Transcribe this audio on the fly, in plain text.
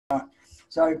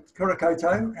So, kura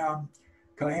koutou,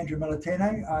 ko Andrew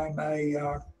Militene. I'm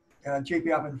a GP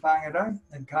up in Whangarei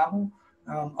in Carmel.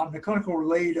 I'm the clinical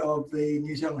lead of the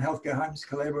New Zealand Healthcare Homes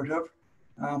Collaborative.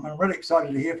 I'm really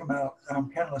excited to hear from our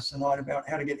panellists tonight about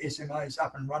how to get SMAs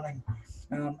up and running.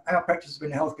 Our practice has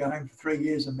been a healthcare home for 3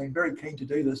 years and been very keen to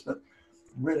do this, but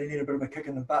really need a bit of a kick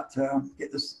in the butt to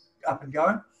get this up and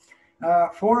going.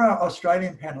 For our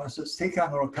Australian panellists, it's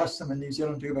tikanga or a custom in New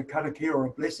Zealand to give a karakia or a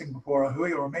blessing before a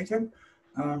hui or a meeting.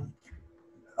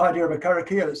 Idea of a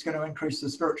karakia that's going to increase the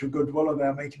spiritual goodwill of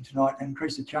our meeting tonight and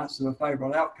increase the chances of a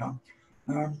favourable outcome.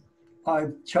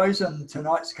 I've chosen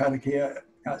tonight's karakia.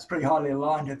 It's pretty highly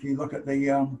aligned if you look at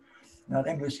the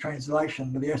English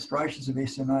translation with the aspirations of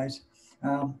SMAs.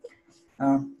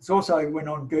 It's also, when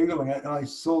on Googling it, I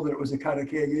saw that it was a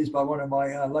karakia used by one of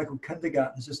my local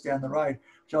kindergartens just down the road,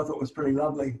 which I thought was pretty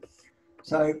lovely.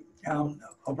 So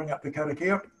I'll bring up the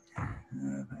karakia.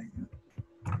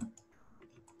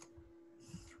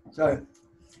 So,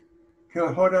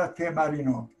 kia hora te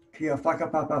marino, kia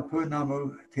whakapapa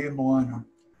pūnamu te moana.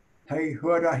 Hei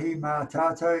huarahi mā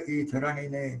tātou I te rangi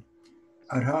nei.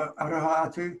 Araha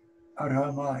atu,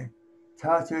 araha mai.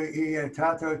 Tātou I e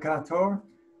tātou katoa,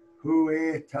 hu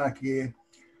e tākie.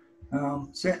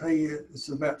 Certainly, it's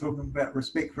about talking about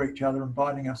respect for each other and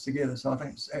binding us together. So I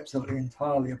think it's absolutely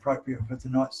entirely appropriate for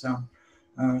tonight's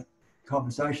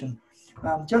conversation.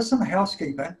 Just some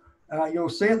housekeeping. You'll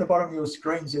see at the bottom of your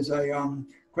screens there's a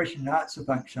question and answer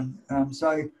function.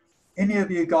 So any of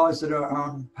you guys that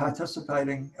are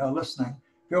participating, listening,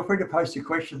 feel free to post your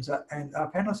questions, and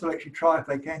our panelists will actually try, if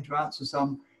they can, to answer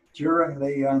some during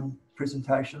the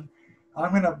presentation.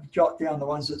 I'm going to jot down the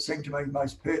ones that seem to me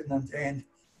most pertinent, and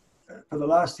for the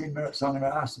last 10 minutes, I'm going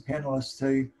to ask the panelists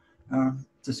to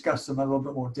discuss them in a little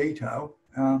bit more detail.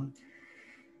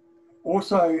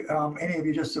 Also, any of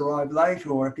you just arrived late,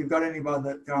 or if you've got anybody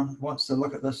that wants to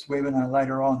look at this webinar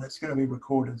later on, it's going to be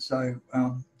recorded. So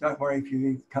don't worry if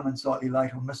you come in slightly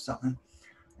late or miss something.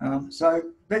 So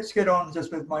let's get on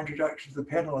just with my introduction to the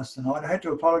panelists tonight. I had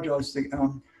to apologise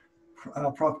to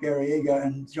Prof. Garry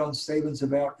and John Stevens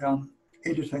about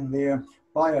editing their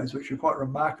bios, which are quite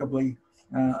remarkably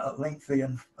lengthy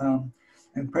and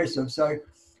impressive. So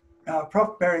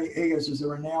Prof. Barry Eggers is a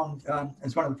renowned,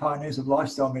 is one of the pioneers of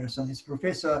lifestyle medicine. He's a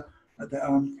professor at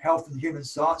the Health and Human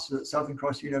Sciences at Southern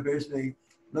Cross University,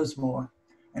 Lismore,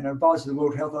 and an advisor of the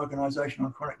World Health Organization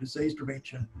on chronic disease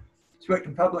prevention. He's worked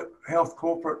in public health,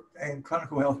 corporate and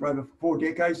clinical health for over 4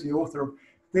 decades, the author of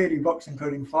 30 books,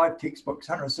 including 5 textbooks,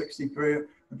 160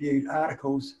 peer-reviewed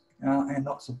articles, and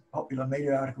lots of popular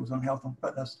media articles on health and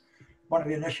fitness. One of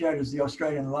the initiators of the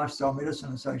Australian Lifestyle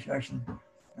Medicine Association.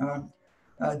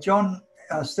 John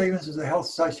Stevens is a health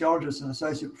sociologist and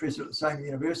associate professor at the same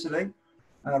university,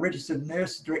 registered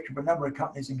nurse, director of a number of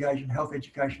companies engaged in health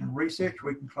education and research,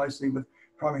 working closely with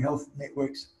primary health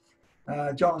networks.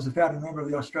 John is a founding member of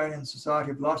the Australian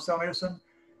Society of Lifestyle Medicine,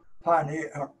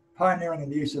 pioneering in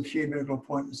the use of shared medical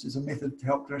appointments as a method to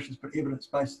help clinicians put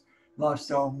evidence-based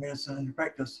lifestyle medicine into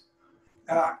practice.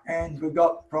 And we've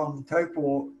got from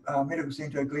Taupo Medical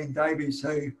Centre, Glen Davies,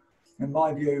 who, in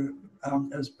my view,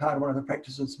 is part of one of the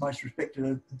practices most respected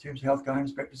in terms of healthcare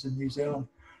homes practice in New Zealand.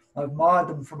 I've admired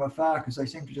them from afar because they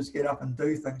seem to just get up and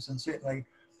do things, and certainly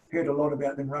heard a lot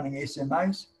about them running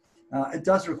SMAs. It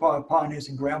does require pioneers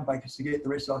and groundbreakers to get the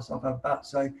rest of us off our butt.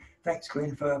 So thanks,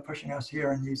 Glen, for pushing us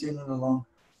here in New Zealand along.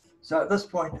 So at this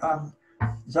point,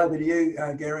 it's over to you,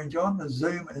 Garry and John. The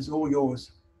Zoom is all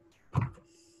yours.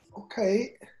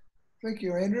 Okay, thank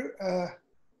you, Andrew.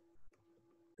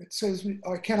 It says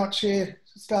I cannot share.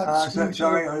 So,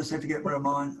 sorry, I just have to get rid of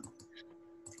mine.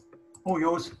 All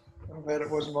yours. I'm glad it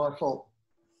wasn't my fault.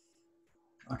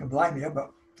 I can blame you,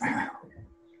 but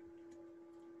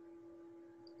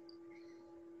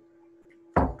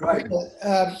great.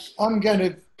 I'm going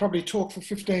to probably talk for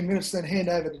 15 minutes, then hand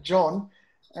over to John,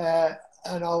 and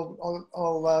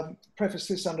I'll preface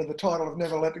this under the title of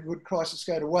 "Never Let a Good Crisis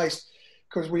Go to Waste,"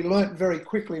 because we learnt very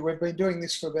quickly. We've been doing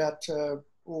this for about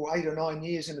 8 or 9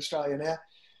 years in Australia now.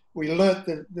 We learnt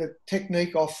the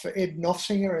technique off Ed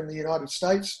Nofsinger in the United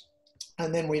States,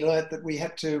 and then we learnt that we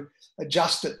had to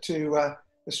adjust it to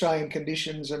Australian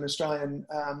conditions and Australian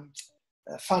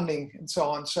funding and so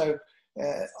on. So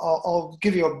I'll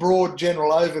give you a broad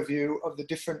general overview of the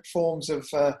different forms of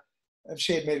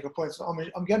shared medical appointments.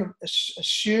 I'm going to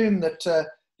assume that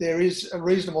there is a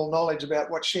reasonable knowledge about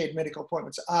what shared medical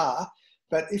appointments are,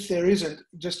 but if there isn't,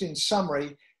 just in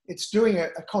summary, it's doing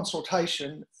a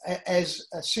consultation as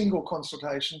a single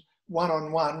consultation,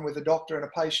 one-on-one with a doctor and a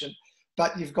patient,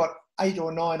 but you've got 8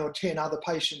 or 9 or 10 other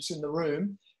patients in the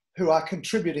room, who are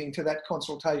contributing to that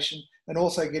consultation and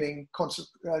also getting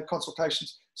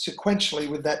consultations sequentially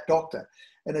with that doctor.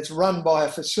 And it's run by a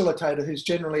facilitator who's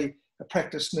generally a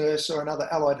practice nurse or another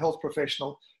allied health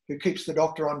professional who keeps the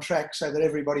doctor on track so that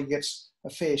everybody gets a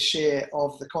fair share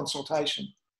of the consultation.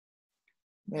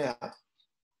 Now,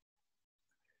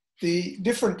 the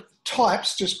different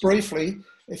types, just briefly,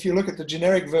 if you look at the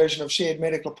generic version of shared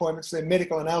medical appointments, they're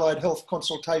medical and allied health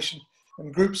consultation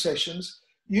and group sessions,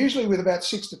 usually with about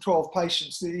 6 to 12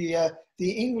 patients. The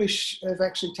English have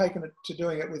actually taken it to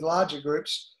doing it with larger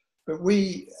groups, but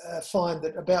we find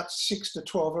that about 6 to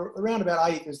 12, or around about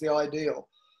 8 is the ideal.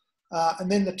 And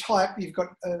then the type, you've got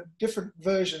different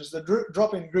versions. The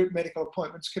drop-in group medical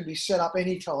appointments can be set up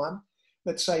anytime,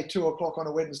 let's say 2 o'clock on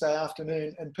a Wednesday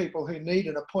afternoon, and people who need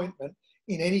an appointment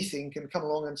in anything can come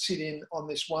along and sit in on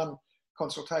this one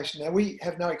consultation. Now, we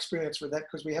have no experience with that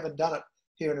because we haven't done it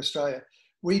here in Australia.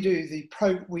 We do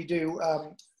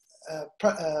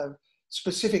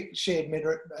specific shared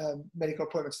medical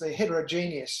appointments. They're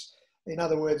heterogeneous. In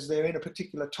other words, they're in a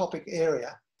particular topic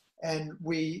area. And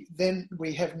we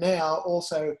have now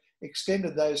also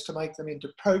extended those to make them into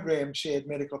program shared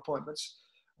medical appointments,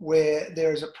 where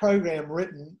there is a program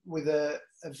written with a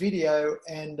video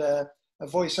and a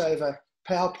voiceover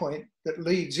PowerPoint that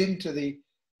leads into the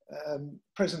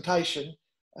presentation.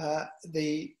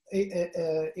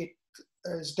 It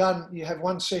is done, you have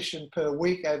one session per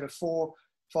week over 4,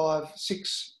 5,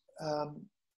 6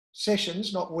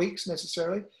 sessions, not weeks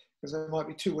necessarily, because they might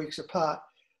be 2 weeks apart.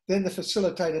 Then the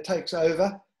facilitator takes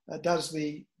over, does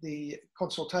a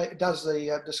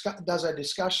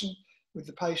discussion with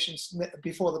the patients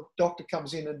before the doctor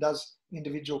comes in and does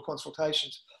individual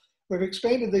consultations. We've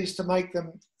expanded these to make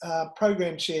them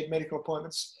program shared medical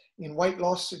appointments in weight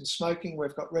loss, in smoking.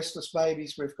 We've got restless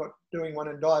babies. We've got doing one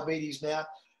in diabetes now.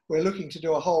 We're looking to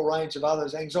do a whole range of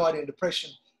others. Anxiety and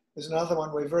depression is another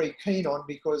one we're very keen on,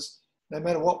 because no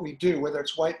matter what we do, whether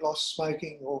it's weight loss,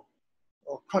 smoking, or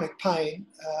chronic pain,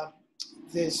 I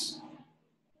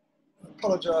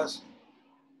apologise.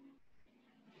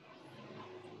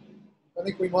 I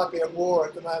think we might be at war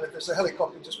at the moment. There's a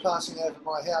helicopter just passing over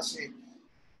my house here.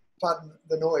 Pardon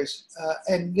the noise.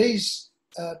 And these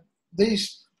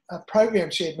program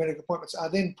shared medical appointments are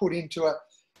then put into a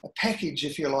package,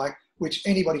 if you like, which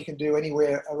anybody can do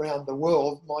anywhere around the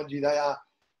world. Mind you, they are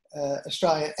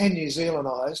Australian and New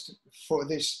Zealandised for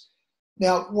this.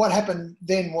 Now, what happened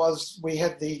then was we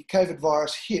had the COVID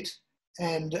virus hit,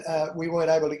 and we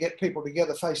weren't able to get people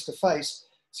together face to face.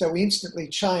 So we instantly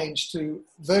changed to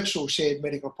virtual shared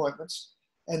medical appointments,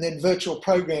 and then virtual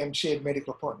program shared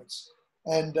medical appointments.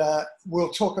 And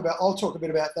I'll talk a bit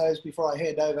about those before I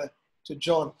hand over to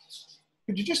John.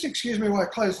 Could you just excuse me while I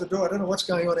close the door? I don't know what's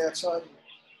going on outside.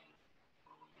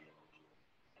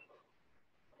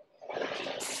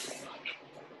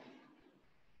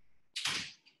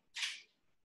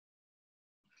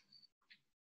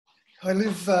 I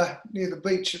live near the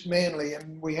beach at Manly,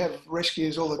 and we have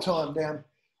rescues all the time down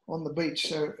on the beach.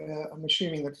 So I'm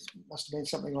assuming that must have been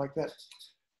something like that.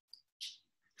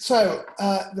 So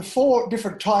the 4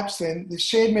 different types then, the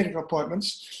shared medical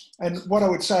appointments. And what I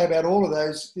would say about all of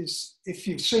those is, if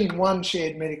you've seen one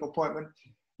shared medical appointment,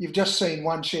 you've just seen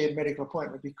one shared medical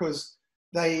appointment, because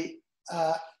they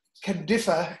can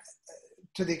differ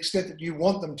to the extent that you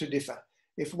want them to differ.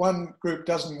 If one group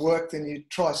doesn't work, then you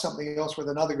try something else with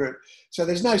another group. So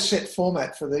there's no set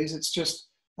format for these. It's just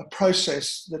a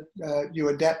process that you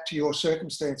adapt to your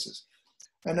circumstances.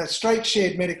 And a straight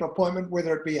shared medical appointment,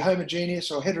 whether it be homogeneous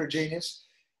or heterogeneous,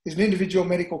 is an individual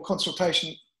medical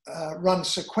consultation run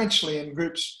sequentially in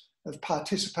groups of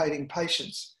participating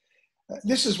patients.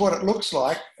 This is what it looks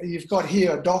like. You've got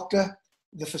here a doctor,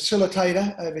 the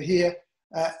facilitator over here,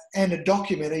 and a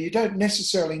documenter. You don't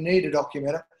necessarily need a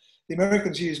documenter. The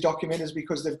Americans use documenters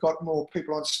because they've got more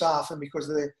people on staff and because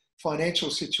of their financial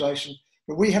situation.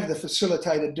 But we have the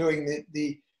facilitator doing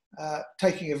the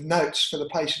taking of notes for the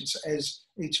patients as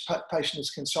each patient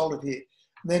is consulted here.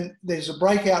 And then there's a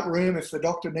breakout room if the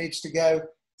doctor needs to go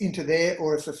into there,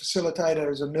 or if the facilitator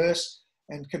is a nurse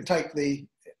and can take the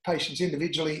patients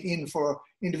individually in for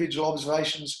individual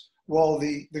observations while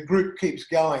the group keeps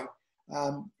going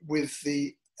with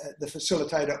the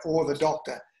facilitator or the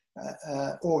doctor.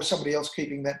 Or somebody else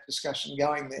keeping that discussion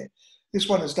going there. This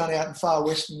one is done out in far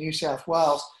western New South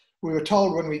Wales. We were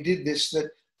told when we did this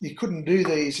that you couldn't do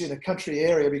these in a country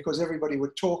area because everybody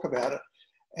would talk about it,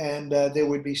 and there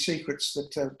would be secrets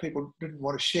that people didn't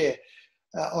want to share.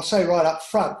 I'll say right up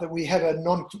front that we have a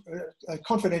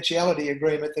confidentiality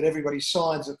agreement that everybody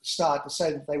signs at the start to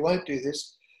say that they won't do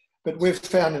this, but we've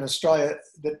found in Australia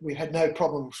that we had no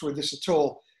problems with this at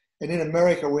all. And in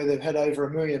America, where they've had over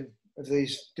 1 million of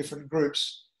these different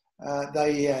groups,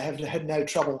 they have had no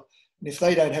trouble. And if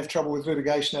they don't have trouble with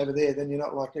litigation over there, then you're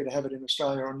not likely to have it in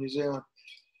Australia or New Zealand.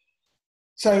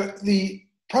 So the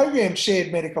program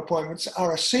shared medical appointments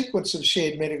are a sequence of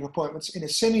shared medical appointments in a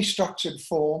semi-structured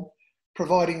form,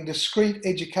 providing discrete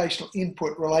educational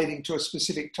input relating to a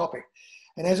specific topic.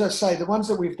 And as I say, the ones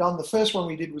that we've done, the first one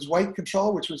we did was weight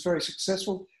control, which was very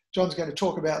successful. John's going to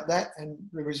talk about that and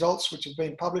the results which have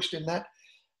been published in that.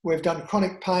 We've done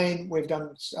chronic pain, we've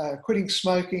done quitting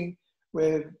smoking,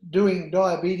 we're doing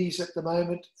diabetes at the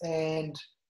moment, and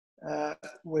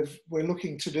we're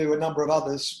looking to do a number of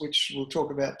others, which we'll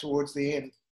talk about towards the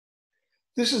end.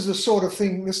 This is the sort of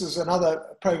thing, this is another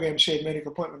program shared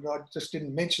medical appointment I just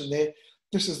didn't mention there.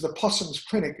 This is the Possums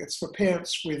Clinic. It's for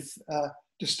parents with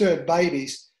disturbed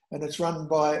babies, and it's run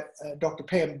by Dr.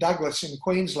 Pam Douglas in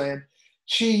Queensland.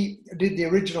 She did the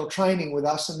original training with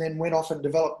us and then went off and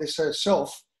developed this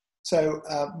herself. So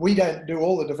we don't do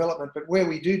all the development, but where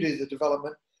we do the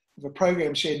development of a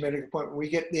program shared medical appointment, we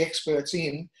get the experts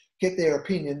in, get their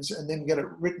opinions, and then get it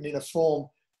written in a form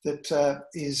that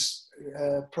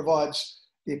provides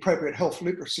the appropriate health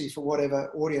literacy for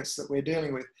whatever audience that we're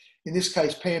dealing with. In this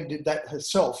case, Pam did that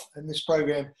herself, and this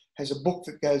program has a book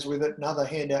that goes with it and other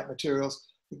handout materials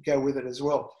that go with it as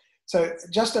well. So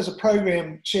just as a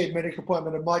program shared medical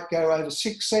appointment, it might go over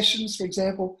 6 sessions, for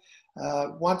example,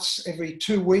 once every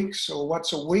 2 weeks or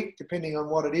once a week, depending on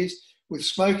what it is. With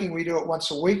smoking, we do it once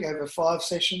a week over 5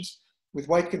 sessions. With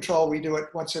weight control, we do it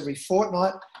once every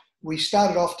fortnight. We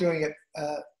started off doing it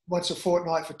once a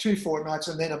fortnight for 2 fortnights,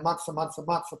 and then a month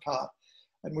apart.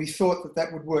 And we thought that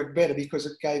that would work better because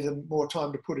it gave them more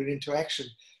time to put it into action.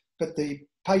 But the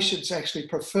patients actually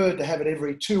preferred to have it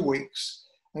every 2 weeks.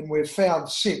 And we've found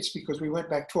since, because we went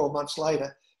back 12 months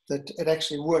later, that it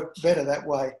actually worked better that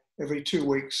way every 2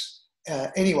 weeks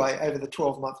anyway over the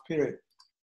 12-month period.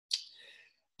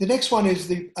 The next one is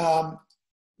the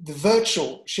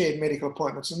virtual shared medical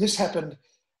appointments. And this happened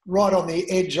right on the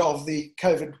edge of the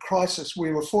COVID crisis.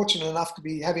 We were fortunate enough to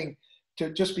be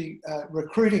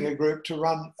recruiting a group to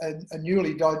run a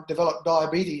newly developed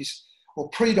diabetes or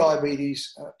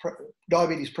pre-diabetes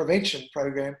diabetes prevention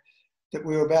program that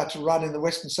we were about to run in the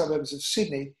western suburbs of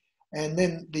Sydney. And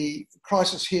then the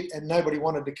crisis hit and nobody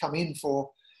wanted to come in for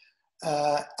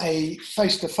a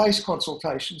face-to-face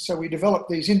consultation. So we developed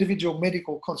these individual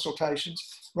medical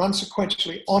consultations run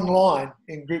sequentially online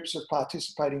in groups of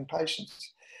participating patients.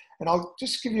 And I'll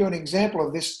just give you an example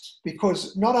of this,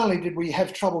 because not only did we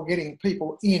have trouble getting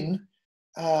people in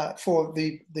for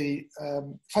the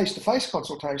face-to-face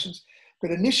consultations, but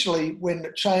initially when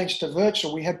it changed to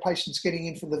virtual, we had patients getting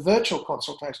in for the virtual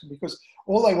consultation because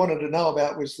all they wanted to know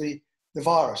about was the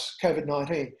virus,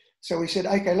 COVID-19. So we said,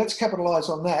 okay, let's capitalize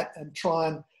on that and try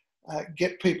and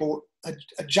get people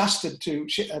adjusted to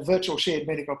virtual shared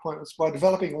medical appointments by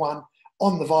developing one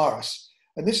on the virus.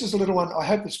 And this is a little one, I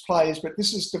hope this plays, but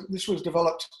this was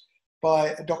developed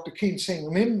by Dr. Keen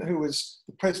Seng Lim, who was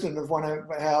the president of one of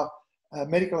our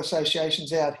medical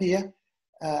associations out here,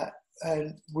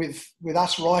 and with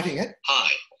us writing it.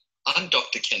 Hi, I'm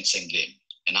Dr. Keen Seng Lim,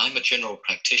 and I'm a general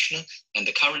practitioner and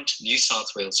the current New South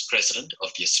Wales president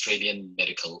of the Australian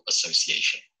Medical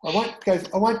Association. I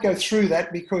won't go through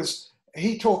that because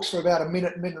he talks for about a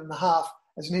minute and a half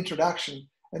as an introduction,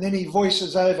 and then he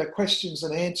voices over questions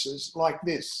and answers like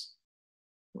this.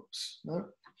 Oops, no,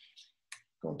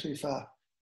 gone too far.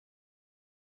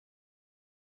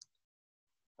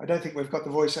 I don't think we've got the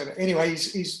voiceover. Anyway,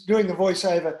 he's doing the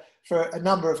voiceover for a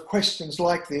number of questions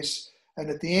like this, and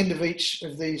at the end of each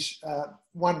of these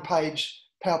one-page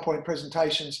PowerPoint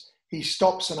presentations, he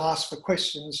stops and asks for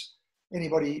questions.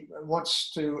 Anybody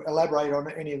wants to elaborate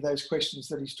on any of those questions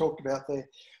that he's talked about there.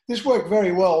 This worked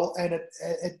very well, and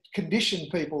it conditioned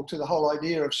people to the whole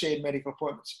idea of shared medical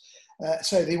appointments.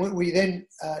 So we then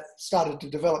started to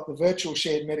develop the virtual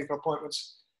shared medical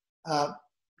appointments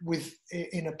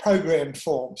in a programmed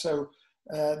form. So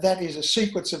that is a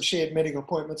sequence of shared medical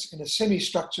appointments in a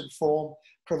semi-structured form,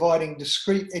 providing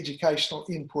discrete educational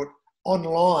input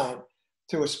online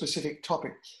to a specific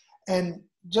topic. And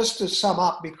just to sum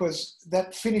up, because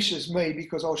that finishes me,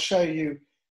 because I'll show you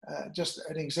just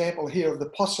an example here of the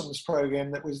Possums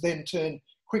program that was then turned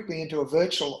quickly into a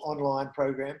virtual online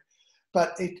program.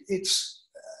 But it's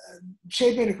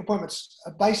shared medical appointments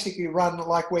are basically run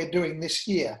like we're doing this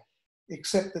here,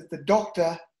 except that the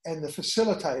doctor and the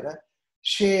facilitator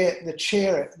share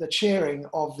the chairing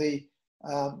of the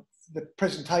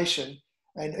presentation,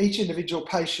 and each individual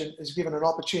patient is given an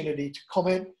opportunity to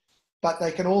comment, but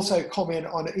they can also comment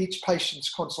on each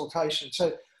patient's consultation.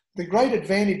 So the great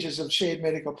advantages of shared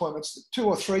medical appointments, 2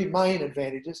 or 3 main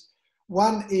advantages.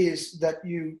 One is that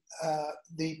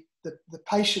the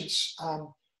patients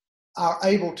are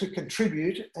able to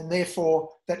contribute, and therefore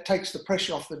that takes the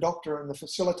pressure off the doctor and the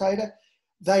facilitator.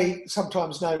 They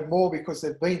sometimes know more because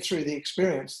they've been through the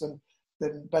experience than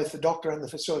both the doctor and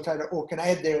the facilitator, or can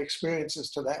add their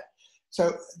experiences to that.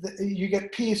 So you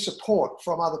get peer support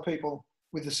from other people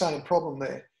with the same problem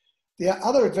there. The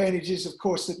other advantage is, of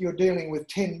course, that you're dealing with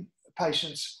 10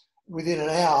 patients within an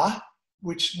hour,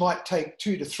 which might take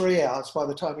 2 to 3 hours by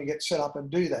the time you get set up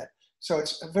and do that. So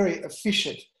it's very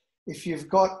efficient. If you've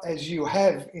got, as you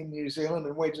have in New Zealand,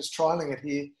 and we're just trialling it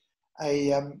here,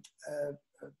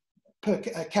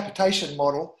 a capitation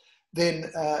model, then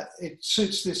it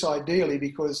suits this ideally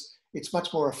because it's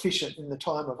much more efficient in the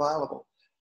time available.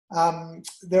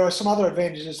 There are some other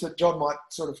advantages that John might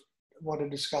sort of want to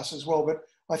discuss as well, but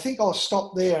I think I'll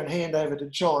stop there and hand over to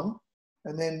John.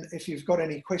 And then if you've got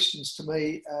any questions to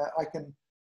me, I can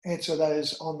answer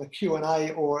those on the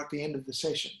Q&A or at the end of the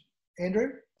session.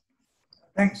 Andrew?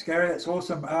 Thanks, Garry. That's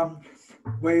awesome.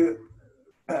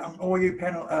 All you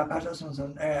panel participants,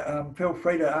 and feel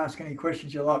free to ask any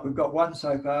questions you like. We've got one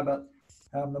so far, but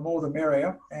the more the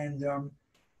merrier. And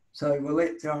so we'll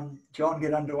let John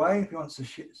get underway if he wants to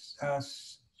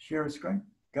share a screen.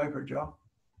 Go for it, John.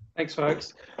 Thanks,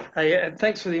 folks. Hey,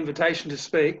 thanks for the invitation to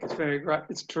speak. It's very great.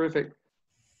 It's terrific.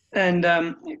 And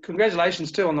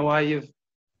congratulations too on the way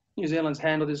New Zealand's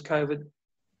handled this COVID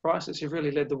crisis. You've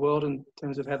really led the world in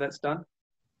terms of how that's done.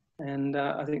 And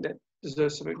I think that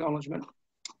deserves some acknowledgement.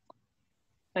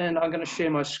 And I'm going to share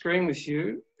my screen with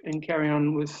you and carry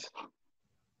on with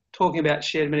talking about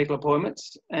shared medical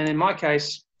appointments. And in my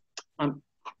case, I'm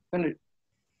going to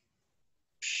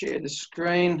share the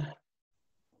screen.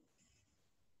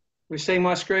 We see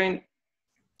my screen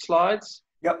slides?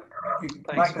 Yep.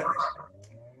 Thanks.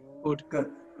 Good. I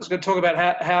was going to talk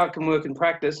about how it can work in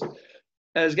practice.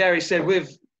 As Garry said, we've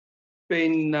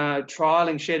been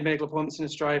trialling shared medical appointments in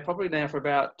Australia probably now for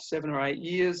about 7 or 8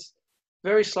 years.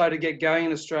 Very slow to get going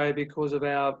in Australia because of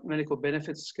our medical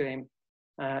benefits scheme.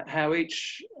 How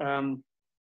each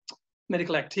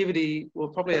medical activity, well,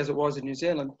 probably as it was in New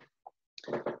Zealand,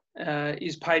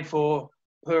 is paid for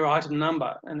per item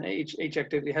number, and each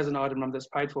activity has an item number that's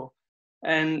paid for.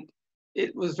 And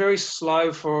it was very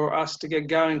slow for us to get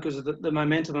going because the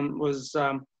momentum was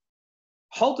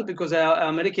halted because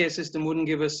our Medicare system wouldn't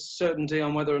give us certainty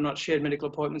on whether or not shared medical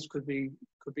appointments could be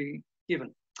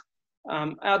given.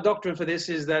 Our doctrine for this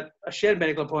is that a shared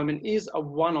medical appointment is a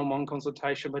one-on-one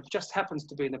consultation, but just happens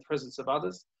to be in the presence of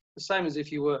others, the same as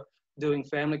if you were doing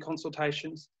family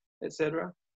consultations,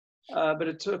 etc. But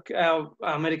it took our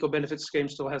medical benefits scheme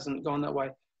still hasn't gone that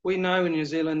way. We know in New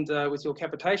Zealand with your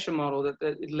capitation model that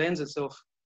it lends itself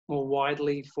more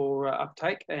widely for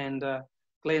uptake, and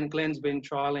Glen's been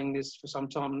trialling this for some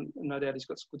time. No doubt he's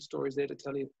got some good stories there to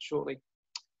tell you shortly.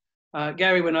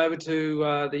 Garry went over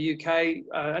to the UK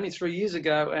only 3 years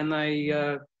ago, and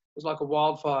it was like a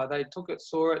wildfire. They took it,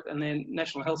 saw it, and then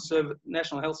National Health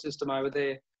System over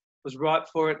there was ripe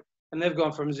for it, and they've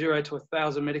gone from 0 to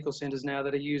 1,000 medical centres now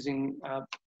that are using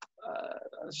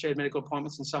shared medical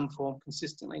appointments in some form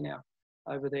consistently now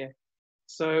over there.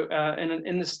 So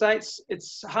in the States,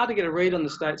 it's hard to get a read on the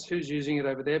States who's using it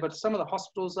over there, but some of the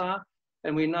hospitals are,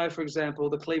 and we know, for example,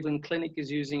 the Cleveland Clinic is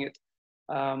using it,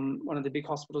 one of the big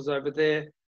hospitals over there.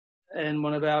 And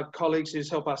one of our colleagues who's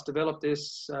helped us develop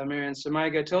this, Marianne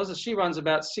Samago, tells us she runs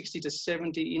about 60 to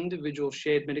 70 individual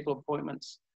shared medical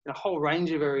appointments in a whole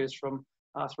range of areas, from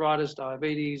arthritis,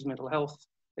 diabetes, mental health,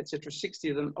 etc. 60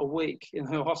 of them a week in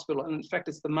her hospital. And in fact,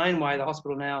 it's the main way the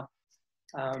hospital now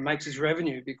makes its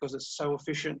revenue, because it's so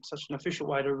efficient, such an efficient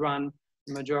way to run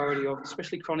the majority of,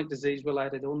 especially chronic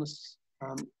disease-related illness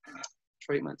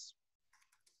treatments.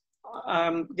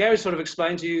 Garry sort of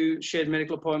explained to you shared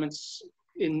medical appointments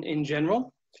in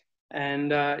general,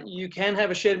 and you can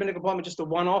have a shared medical appointment, just a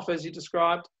one-off, as you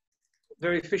described.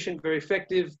 Very efficient, very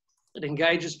effective. It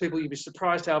engages people. You'd be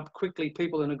surprised how quickly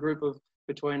people in a group of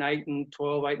between 8 and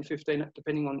 12, 8 and 15,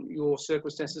 depending on your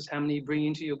circumstances, how many you bring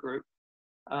into your group,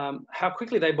 how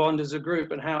quickly they bond as a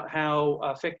group, and how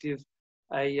effective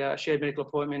a shared medical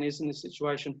appointment is in this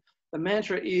situation. The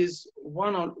mantra is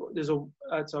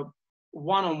it's a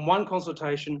one-on-one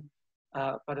consultation,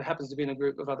 but it happens to be in a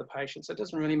group of other patients. So it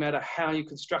doesn't really matter how you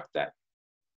construct that.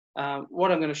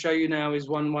 What I'm going to show you now is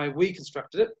one way we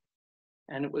constructed it,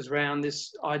 and it was around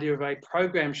this idea of a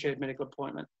program shared medical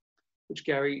appointment, which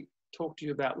Garry talked to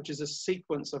you about, which is a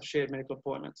sequence of shared medical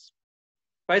appointments.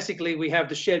 Basically, we have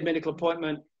the shared medical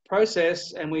appointment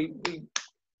process, and we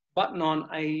button on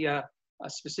a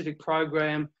specific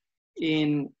program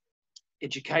in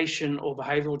education or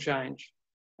behavioural change,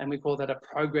 and we call that a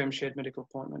program shared medical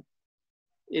appointment.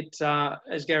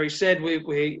 As Garry said,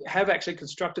 we have actually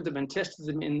constructed them and tested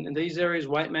them in these areas: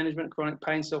 weight management, chronic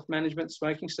pain self-management,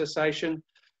 smoking cessation,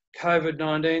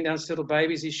 COVID-19, unsettled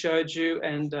babies he showed you,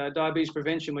 and diabetes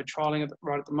prevention we're trialling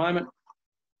right at the moment.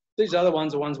 These other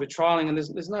ones are ones we're trialling, and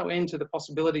there's no end to the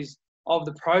possibilities of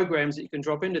the programs that you can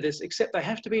drop into this, except they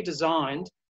have to be designed.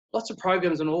 Lots of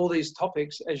programs on all these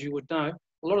topics, as you would know,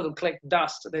 a lot of them collect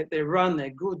dust. They run,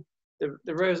 they're good.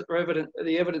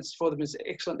 The evidence for them is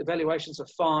excellent. The evaluations are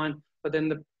fine, but then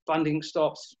the funding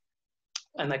stops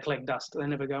and they collect dust. They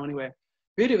never go anywhere.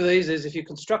 The beauty of these is if you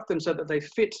construct them so that they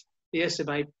fit the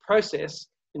SMA process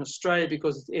in Australia,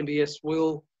 because MBS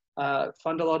will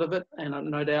fund a lot of it,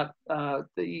 and no doubt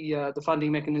the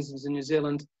funding mechanisms in New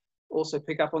Zealand also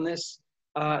pick up on this,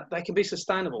 they can be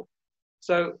sustainable.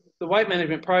 So the weight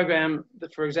management program,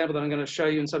 that, for example, that I'm going to show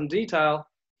you in some detail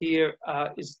here,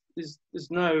 there's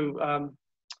no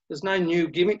new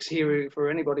gimmicks here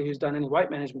for anybody who's done any weight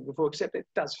management before, except it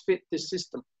does fit this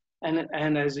system.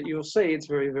 And as you'll see, it's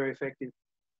very, very effective.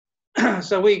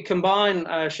 So we combine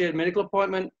a shared medical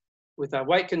appointment with a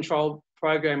weight control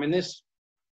program in this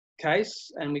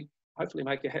case, and we hopefully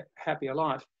make a happier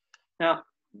life. Now,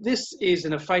 this is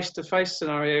in a face-to-face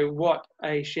scenario what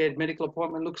a shared medical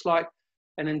appointment looks like.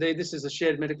 And indeed, this is a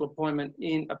shared medical appointment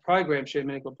in a program shared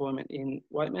medical appointment in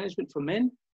weight management for men.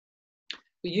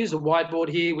 We use a whiteboard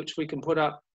here, which we can put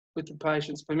up with the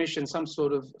patient's permission, some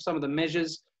of the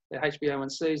measures, their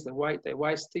HbA1cs, their weight, their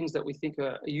waist, things that we think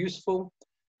are useful.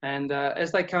 And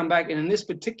as they come back, and in this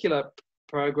particular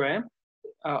program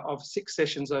of 6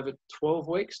 sessions over 12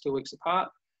 weeks, 2 weeks apart,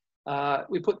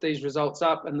 we put these results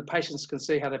up and the patients can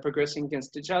see how they're progressing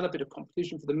against each other, a bit of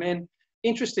competition for the men.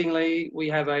 Interestingly, we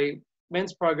have a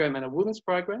men's program and a women's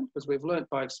program, because we've learnt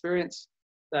by experience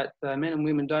that men and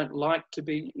women don't like to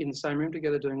be in the same room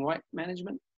together doing weight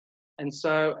management. And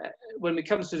so when it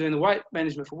comes to doing the weight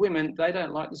management for women, they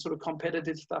don't like the sort of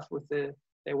competitive stuff with their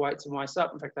weights and waist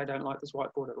up. In fact, they don't like this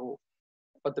whiteboard at all,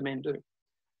 but the men do.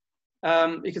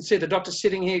 You can see the doctor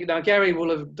sitting here. Now, Garry will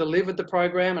have delivered the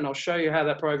program, and I'll show you how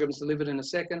that program is delivered in a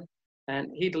second.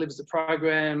 And he delivers the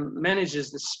program,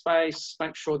 manages the space,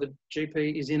 makes sure the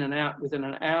GP is in and out within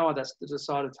an hour. That's the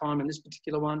decided time in this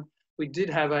particular one. We did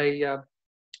have a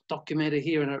documenter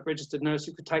here and a registered nurse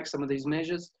who could take some of these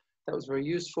measures. That was very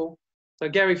useful. So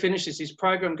Garry finishes his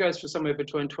program, goes for somewhere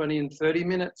between 20 and 30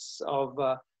 minutes of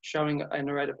showing a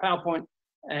narrated PowerPoint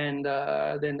and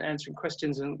then answering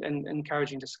questions and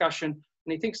encouraging discussion.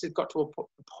 And he thinks he's got to a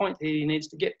point he needs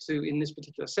to get to in this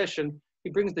particular session. He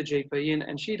brings the GP in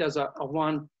and she does a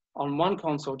one-on-one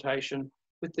consultation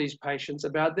with these patients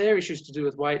about their issues to do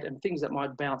with weight and things that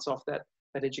might bounce off that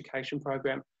education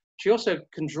program. She also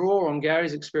can draw on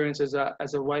Garry's experience as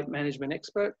a weight management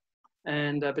expert,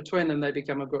 and between them they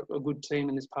become a good team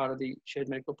in this part of the shared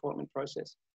medical appointment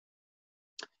process.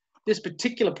 This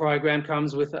particular program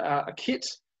comes with a kit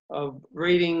of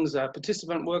readings,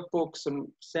 participant workbooks,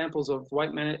 some samples of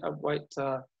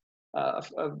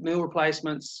meal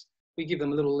replacements. We give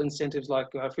them little incentives like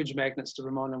fridge magnets to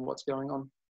remind them what's going on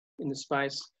in the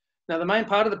space. Now, the main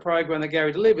part of the program that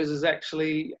Garry delivers is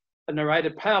actually a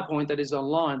narrated PowerPoint that is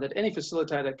online that any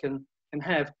facilitator can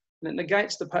have. And it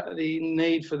negates the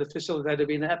need for the facilitator to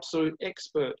be an absolute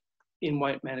expert in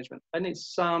weight management. They need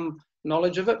some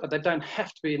knowledge of it, but they don't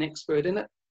have to be an expert in it.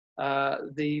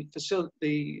 The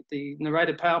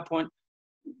narrated PowerPoint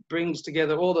brings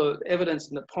together all the evidence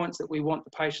and the points that we want the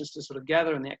patients to sort of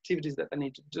gather and the activities that they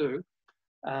need to do.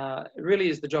 It really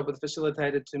is the job of the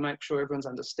facilitator to make sure everyone's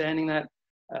understanding that,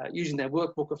 using their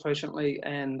workbook efficiently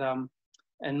and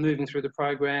moving through the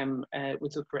program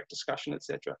with the correct discussion,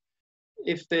 etc.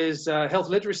 If there's health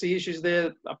literacy issues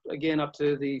there, again, up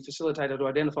to the facilitator to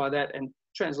identify that and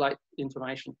translate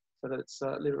information so that it's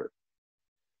literate.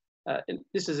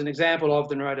 This is an example of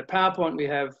the narrated PowerPoint. We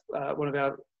have one of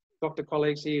our doctor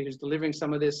colleagues here who's delivering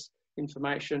some of this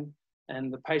information,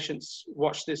 and the patients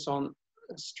watch this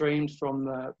streamed from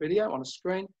the video on a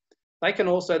screen. They can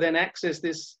also then access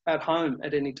this at home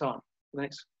at any time. For the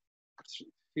next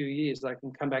few years, they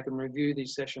can come back and review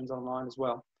these sessions online as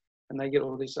well. And they get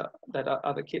all this, that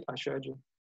other kit I showed you.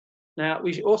 Now,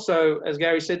 we also, as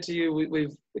Garry said to you,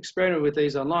 we've experimented with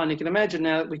these online. You can imagine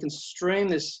now that we can stream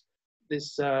this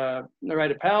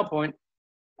narrated PowerPoint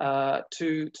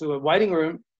to a waiting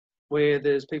room where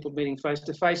there's people meeting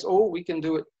face-to-face, or we can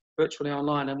do it virtually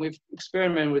online. And we've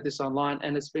experimented with this online,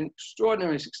 and it's been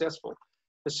extraordinarily successful.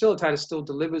 Facilitator still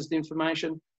delivers the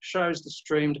information, shows the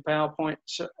streamed PowerPoint,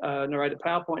 narrated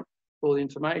PowerPoint, all the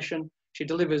information. She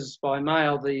delivers by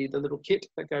mail the little kit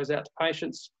that goes out to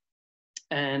patients.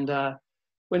 And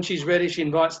When she's ready, she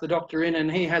invites the doctor in, and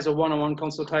he has a one-on-one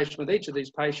consultation with each of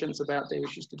these patients about their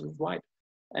issues to do with weight.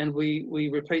 And we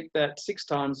repeat that 6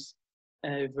 times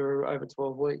over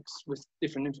 12 weeks with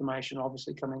different information,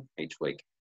 obviously coming each week,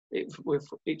 with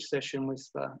each session with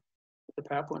the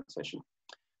PowerPoint session.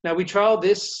 Now, we trialled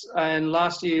this, and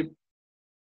last year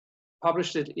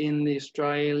published it in the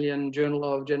Australian Journal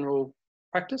of General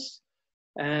Practice.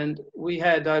 And we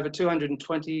had over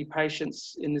 220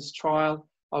 patients in this trial,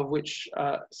 of which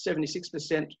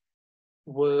 76%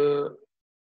 were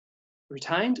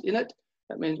retained in it.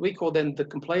 That means we call them the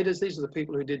completers. These are the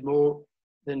people who did more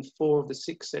than 4 of the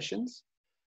 6 sessions.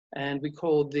 And we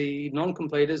called the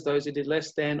non-completers, those who did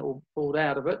less than or pulled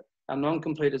out of it, our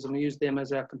non-completers, and we used them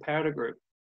as our comparator group.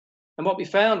 And what we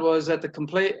found was that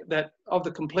of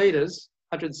the completers,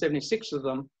 176 of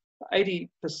them, 80%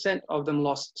 of them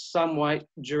lost some weight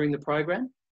during the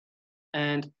program,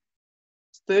 and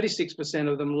 36%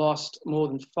 of them lost more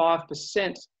than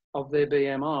 5% of their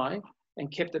BMI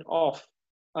and kept it off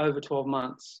over 12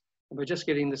 months. And we're just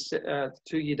getting the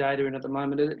 2-year data in at the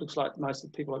moment. It looks like most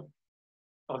of the people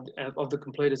of the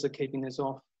completers are keeping this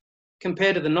off,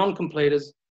 compared to the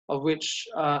non-completers, of which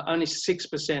only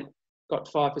 6% got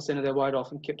 5% of their weight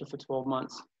off and kept it for 12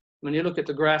 months. When you look at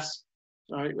the graphs,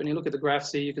 when you look at the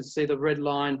graphs here, you can see the red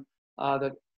line are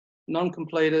the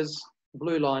non-completers, the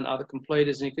blue line are the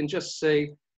completers, and you can just see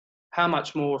how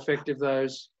much more effective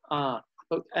those are.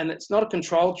 And it's not a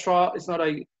controlled trial, it's not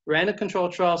a random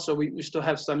controlled trial, so we still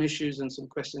have some issues and some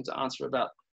questions to answer about,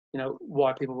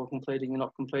 why people were completing and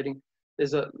not completing.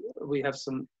 We have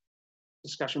some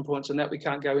discussion points on that we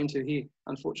can't go into here,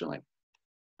 unfortunately.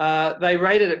 They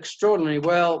rated extraordinarily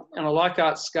well on a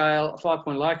Likert scale, a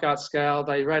 5-point Likert scale.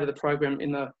 They rated the program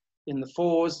in the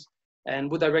 4s.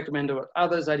 And would they recommend it to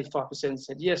others? 85%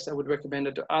 said yes, they would recommend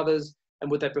it to others.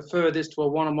 And would they prefer this to a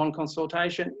one-on-one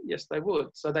consultation? Yes, they would.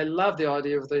 So they love the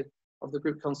idea of the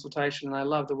group consultation, and they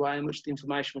love the way in which the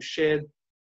information was shared,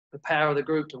 the power of the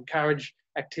group to encourage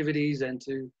activities and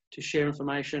to share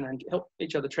information and help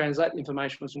each other translate the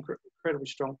information was incredibly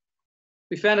strong.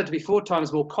 We found it to be 4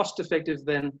 times more cost-effective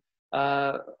than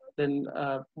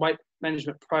weight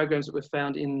management programs that were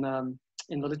found in the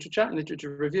literature, in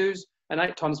literature reviews, and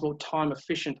 8 times more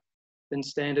time-efficient than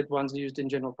standard ones used in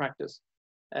general practice.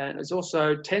 And it's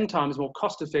also 10 times more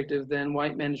cost-effective than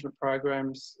weight management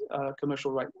programs,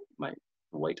 commercial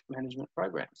weight management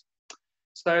programs.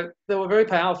 So they were very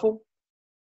powerful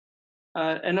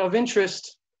and of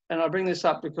interest. And I bring this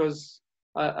up because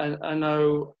I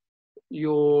know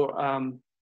your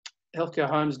healthcare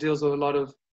homes deals with a lot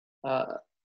of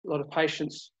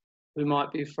patients who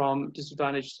might be from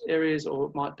disadvantaged areas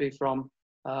or might be from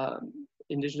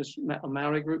Indigenous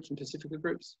Maori groups and Pacifica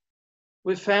groups.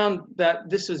 We've found that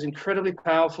this is an incredibly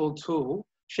powerful tool,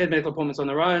 shared medical appointments on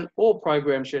their own or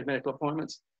program shared medical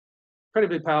appointments,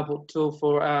 incredibly powerful tool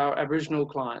for our Aboriginal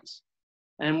clients.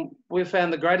 And we've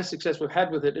found the greatest success we've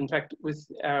had with it, in fact, with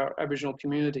our Aboriginal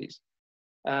communities.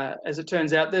 As it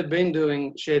turns out, they've been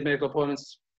doing shared medical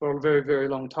appointments for a very, very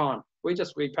long time. We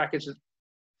just repackaged it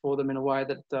for them in a way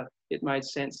that it made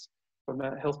sense from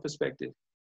a health perspective.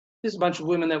 There's a bunch of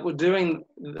women that were doing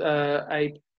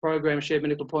a program shared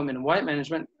medical appointment and weight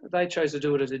management. They chose to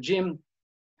do it at a gym,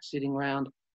 sitting around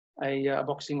a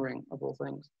boxing ring, of all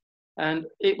things. And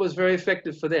it was very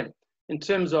effective for them. In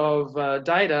terms of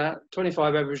data,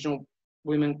 25 Aboriginal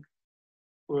women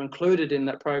were included in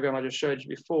that program I just showed you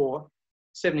before.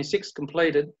 76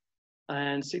 completed,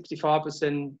 and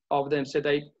 65% of them said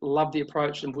they loved the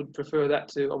approach and would prefer that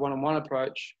to a one-on-one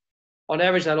approach. On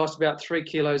average, they lost about 3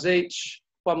 kilos each.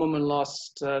 One woman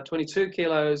lost 22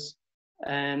 kilos,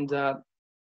 and at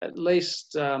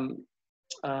least 5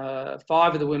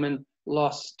 of the women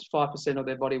lost 5% of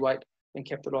their body weight and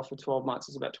kept it off for 12 months.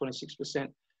 It's about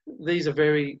 26%. These are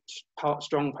very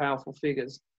strong, powerful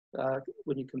figures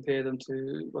when you compare them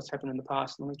to what's happened in the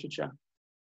past in the literature.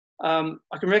 I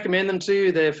can recommend them to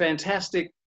you. They're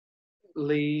fantastically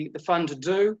fun to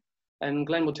do. And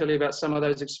Glen will tell you about some of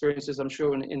those experiences, I'm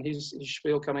sure, in his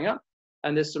spiel coming up.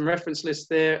 And there's some reference lists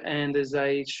there, and there's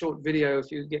a short video,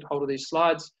 if you get hold of these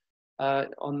slides,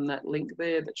 on that link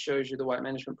there that shows you the weight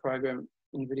management program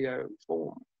in video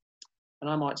form. And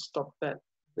I might stop that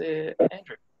there.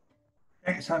 Andrew.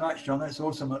 Thanks so much, John. That's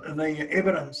awesome. The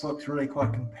evidence looks really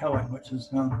quite compelling, which is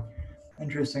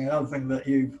interesting. Another thing that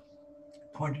you've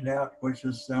pointed out, which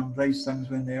is these things,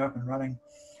 when they're up and running,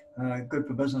 good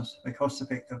for business, they're cost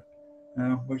effective,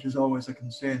 which is always a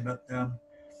concern. But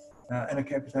in a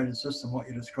capitated system, what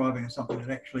you're describing is something that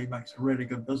actually makes really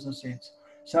good business sense.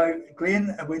 So,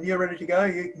 Glen, when you're ready to go,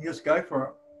 you can just go for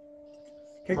it.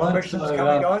 Keep the questions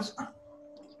coming, guys.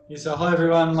 Yes, so hi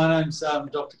everyone, my name's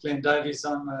Dr. Glen Davies.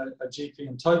 I'm a GP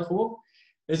in Taupo.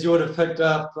 As you would have picked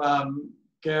up,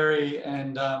 Garry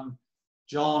and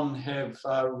John have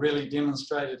really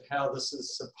demonstrated how this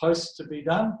is supposed to be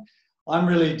done. I'm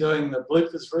really doing the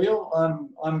bloopers reel.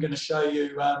 I'm going to show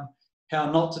you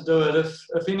how not to do it.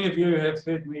 If any of you have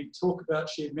heard me talk about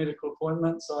shared medical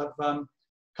appointments, I've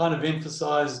kind of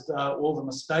emphasised all the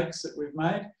mistakes that we've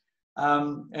made.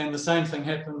 And the same thing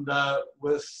happened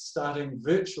with starting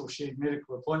virtual shared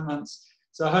medical appointments.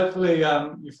 So hopefully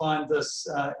you find this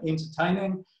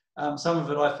entertaining. Some of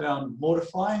it I found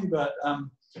mortifying, but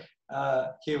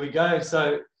here we go.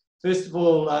 So first of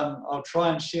all, I'll try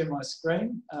and share my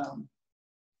screen.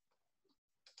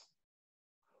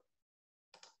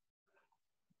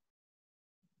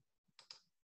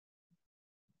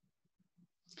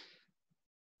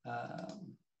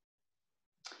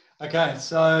 Okay,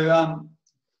 so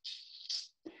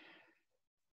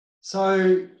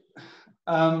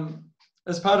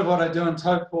as part of what I do in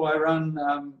Taupo, I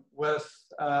run with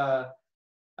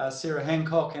Sarah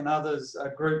Hancock and others a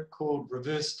group called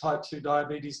Reverse Type 2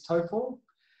 Diabetes Taupo.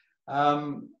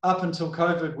 Up until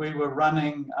COVID, we were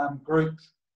running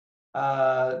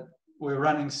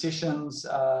sessions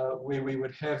where we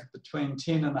would have between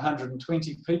 10 and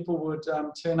 120 people would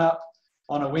turn up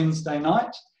on a Wednesday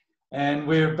night. And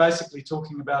we're basically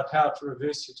talking about how to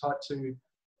reverse your type 2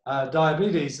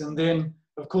 diabetes. And then,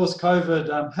 of course,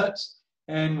 COVID hit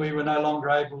and we were no longer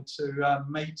able to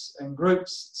meet in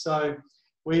groups. So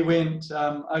we went,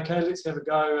 okay, let's have a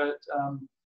go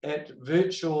at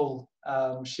virtual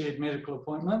shared medical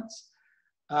appointments.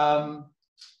 And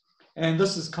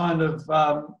this is kind of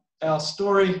our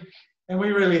story. And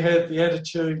we really had the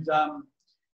attitude,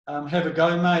 have a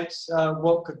go, mate,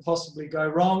 what could possibly go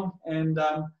wrong? And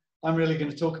I'm really going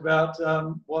to talk about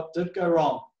what did go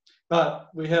wrong, but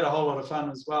we had a whole lot of fun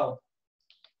as well.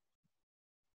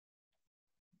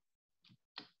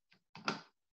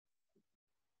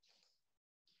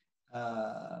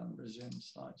 Resume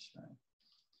slideshow.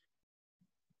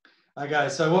 Okay,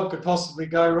 so what could possibly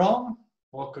go wrong?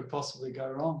 What could possibly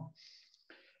go wrong?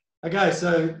 Okay,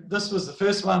 so this was the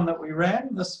first one that we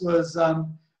ran. This was,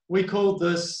 we called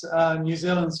this New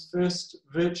Zealand's first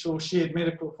virtual shared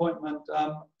medical appointment,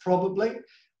 probably.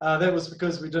 That was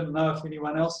because we didn't know if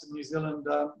anyone else in New Zealand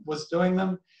was doing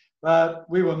them, but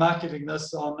we were marketing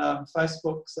this on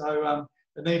Facebook, so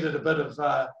it needed a bit of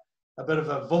a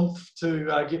voomph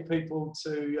to get people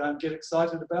to get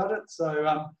excited about it.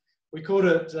 So we called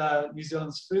it New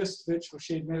Zealand's first virtual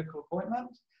shared medical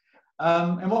appointment.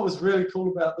 And what was really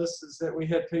cool about this is that we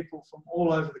had people from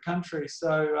all over the country.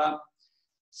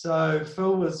 So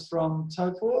Phil was from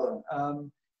Taupo,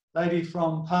 lady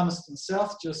from Palmerston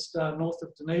South, just north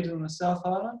of Dunedin in the South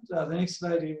Island. The next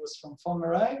lady was from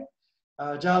Whangarei.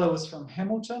 Jala was from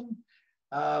Hamilton.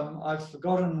 I've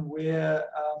forgotten where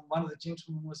one of the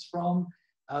gentlemen was from.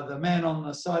 The man on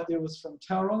the side there was from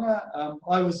Tauranga.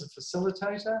 I was a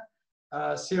facilitator.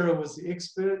 Sarah was the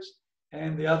expert,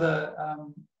 and the other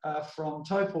from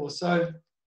Taupo. So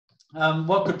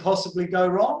what could possibly go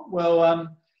wrong? Well,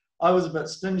 I was a bit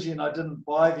stingy and I didn't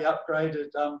buy the upgraded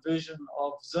version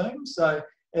of Zoom. So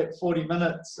at 40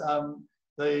 minutes,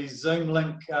 the Zoom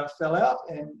link fell out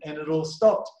and it all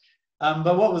stopped.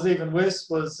 But what was even worse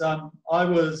was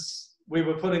we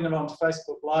were putting it onto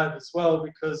Facebook Live as well,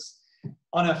 because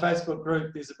on our Facebook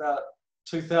group, there's about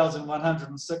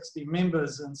 2,160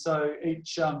 members. And so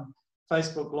each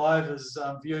Facebook Live is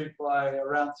viewed by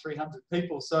around 300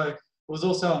 people. So it was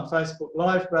also on Facebook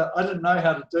Live, but I didn't know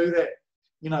how to do that,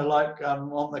 you know, like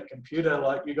on the computer,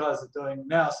 like you guys are doing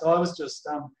now. So I was just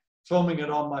filming it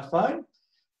on my phone.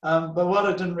 But what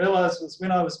I didn't realize was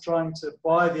when I was trying to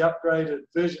buy the upgraded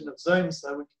version of Zoom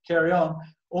so we could carry on,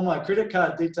 all my credit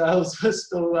card details were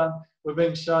still were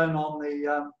being shown on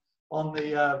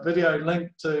the video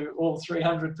link to all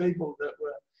 300 people that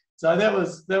were. So that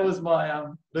was my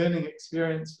learning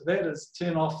experience for that, is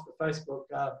turn off the Facebook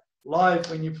Live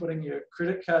when you're putting your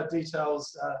credit card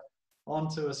details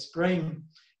onto a screen.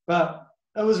 But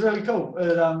it was really cool.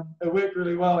 It worked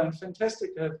really well, and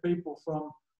fantastic to have people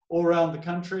from all around the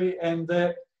country. And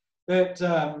that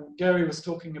Garry was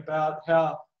talking about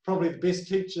how probably the best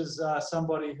teachers are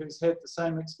somebody who's had the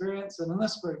same experience. And in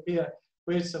this group here,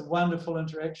 we had some wonderful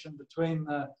interaction between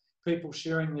the people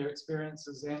sharing their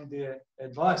experiences and their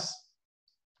advice.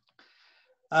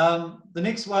 The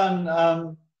next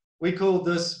one, we called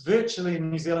this virtually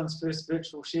New Zealand's first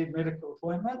virtual shared medical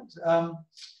appointment.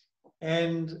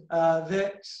 And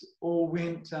that all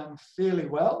went fairly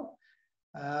well.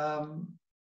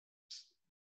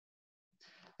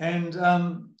 And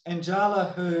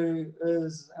Jala, who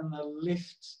is in the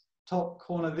left top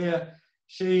corner there,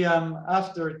 she,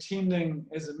 after attending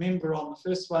as a member on the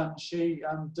first one, she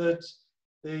did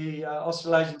the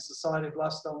Australasian Society of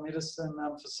Lifestyle Medicine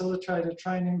facilitator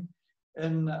training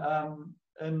in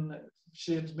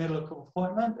shared medical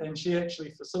appointment, and she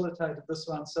actually facilitated this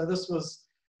one. So this was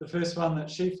the first one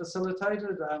that she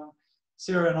facilitated.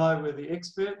 Sarah and I were the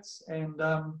experts, and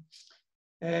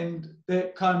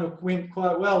that kind of went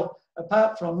quite well.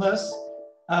 Apart from this,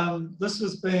 this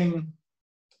was being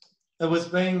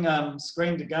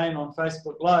screened again on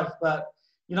Facebook Live, but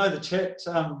you know the chat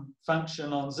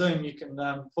function on Zoom, you can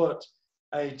put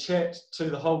a chat to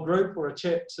the whole group or a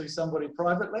chat to somebody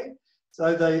privately.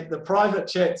 So the private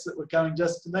chats that were coming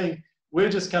just to me were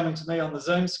just coming to me on the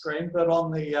Zoom screen, but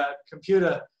on the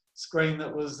computer screen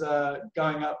that was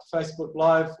going up to Facebook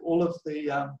Live, all of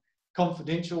the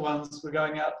confidential ones were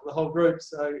going out to the whole group.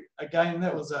 So again,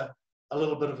 that was a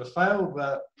little bit of a fail,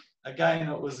 but again,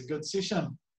 it was a good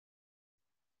session.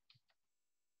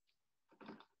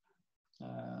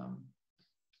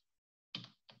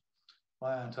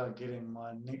 Why aren't I getting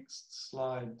my next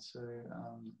slide to...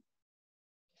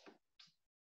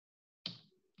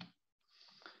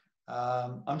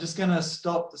 I'm just going to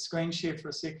stop the screen share for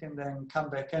a second and come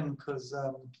back in because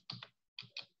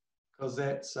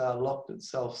that's locked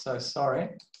itself, so sorry.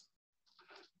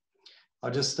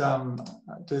 I'll just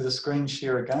do the screen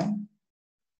share again.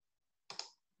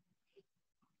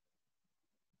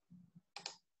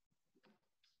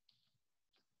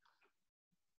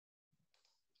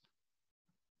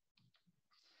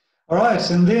 All right,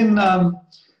 and then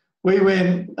we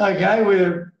went, okay,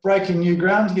 we're breaking new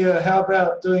ground here. How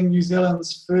about doing New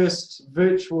Zealand's first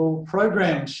virtual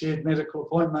program, shared medical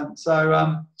appointment?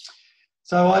 So,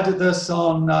 so I did this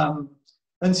on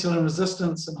insulin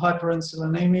resistance and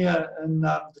hyperinsulinemia and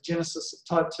the genesis of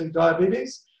type 2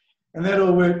 diabetes. And that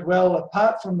all worked well,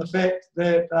 apart from the fact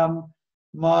that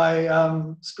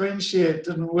my screen share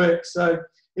didn't work. So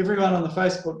everyone on the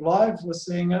Facebook Live was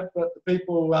seeing it, but the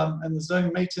people in the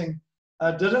Zoom meeting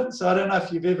didn't. So I don't know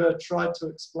if you've ever tried to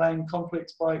explain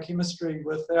complex biochemistry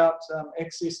without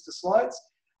access to slides.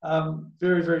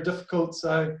 Very, very difficult.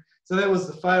 So that was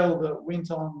the fail that went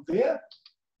on there.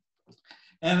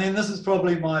 And then this is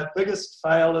probably my biggest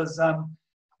fail is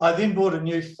I then bought a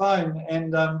new phone,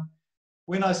 and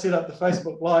when I set up the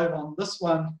Facebook Live on this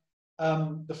one,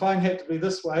 the phone had to be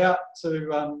this way up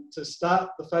to start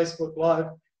the Facebook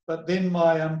Live, but then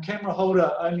my camera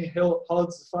holder only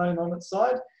holds the phone on its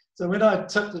side. So when I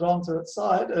tipped it onto its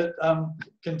side, it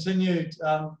continued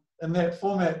in that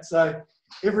format. So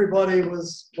everybody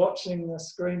was watching the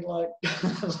screen like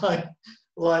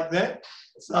that.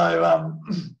 So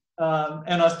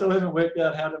and I still haven't worked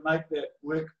out how to make that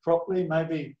work properly.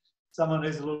 Maybe someone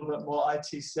who's a little bit more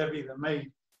IT savvy than me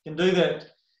can do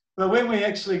that. But when we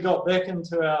actually got back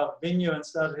into our venue and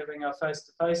started having our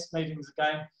face-to-face meetings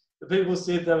again, the people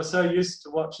said they were so used to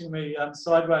watching me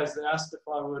sideways, they asked if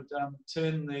I would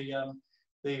turn the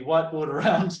whiteboard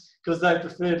around because they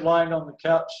preferred lying on the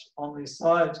couch on their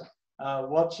side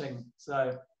watching.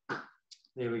 So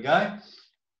there we go.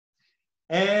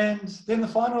 And then the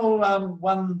final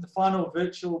the final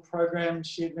virtual program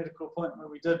shared medical appointment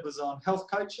we did was on health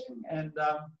coaching, and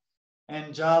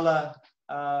Jala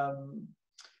I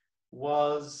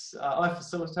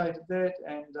facilitated that,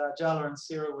 and Jala and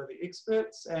Sarah were the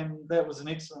experts, and that was an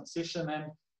excellent session. And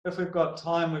if we've got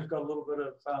time, we've got a little bit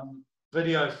of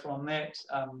video from that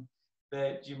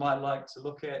that you might like to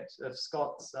look at if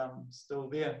Scott's still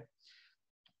there.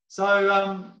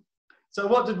 So, so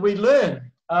what did we learn?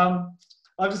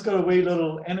 I've just got a wee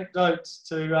little anecdote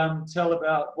to tell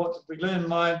about what did we learn.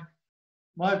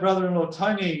 My brother-in-law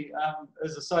Tony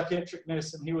is a psychiatric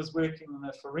nurse, and he was working in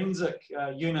a forensic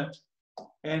unit,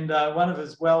 and one of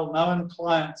his well-known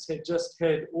clients had just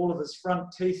had all of his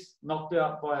front teeth knocked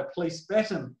out by a police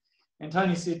baton. And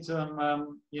Tony said to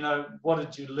him, you know, what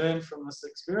did you learn from this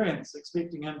experience?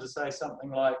 Expecting him to say something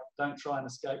like, don't try and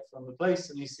escape from the police.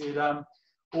 And he said, well,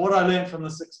 what I learned from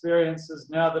this experience is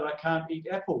now that I can't eat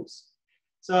apples.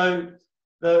 So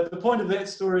the point of that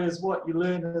story is what you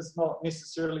learn is not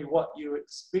necessarily what you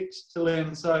expect to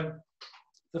learn. So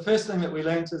the first thing that we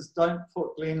learned is don't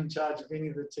put Glen in charge of any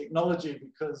of the technology,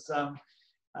 because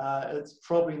it's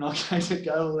probably not going to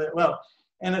go all that well.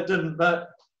 And it didn't.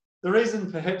 But the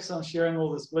reason perhaps I'm sharing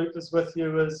all this bloopers with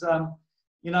you is,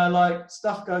 you know, like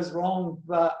stuff goes wrong,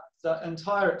 but the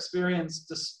entire experience,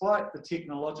 despite the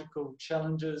technological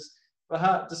challenges,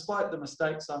 despite the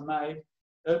mistakes I made,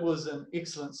 it was an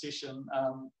excellent session.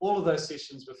 All of those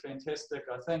sessions were fantastic.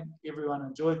 I think everyone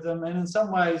enjoyed them. And in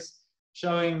some ways,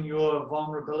 showing your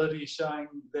vulnerability, showing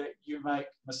that you make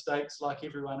mistakes like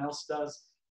everyone else does,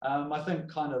 I think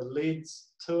kind of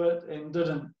leads to it and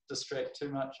didn't distract too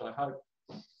much, I hope.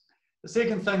 The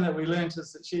second thing that we learned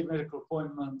is that shared medical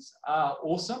appointments are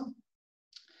awesome,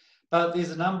 but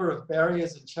there's a number of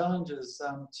barriers and challenges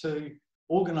to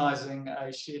organising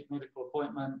a shared medical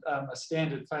appointment, a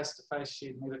standard face-to-face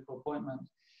shared medical appointment.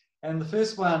 And the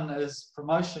first one is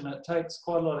promotion. It takes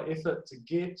quite a lot of effort to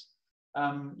get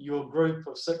your group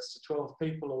of 6 to 12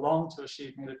 people along to a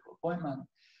shared medical appointment.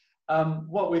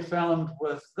 What we found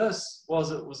with this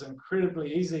was it was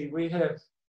incredibly easy. We have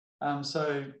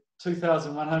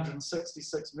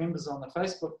 2,166 members on the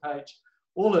Facebook page.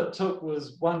 All it took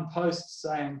was one post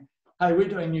saying, hey, we're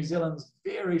doing New Zealand's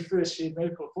very first shared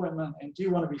medical appointment, and do you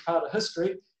want to be part of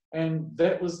history? And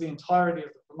that was the entirety of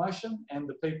the promotion, and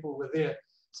the people were there.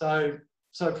 So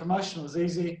promotion was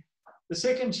easy. The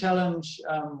second challenge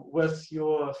with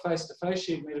your face-to-face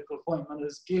shared medical appointment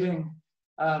is getting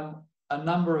a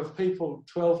number of people,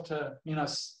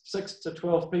 6 to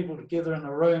 12 people together in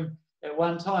a room at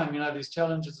one time. There's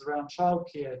challenges around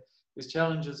childcare, there's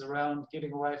challenges around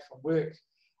getting away from work.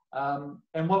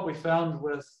 And what we found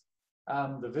with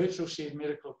the virtual shared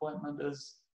medical appointment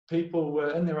is people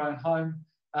were in their own home.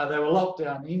 They were locked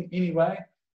down anyway,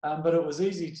 but it was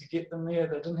easy to get them there.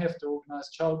 They didn't have to organise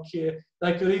childcare.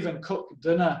 They could even cook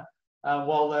dinner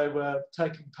while they were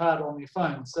taking part on their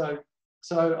phone. So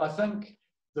I think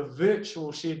the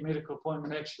virtual shared medical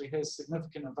appointment actually has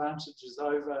significant advantages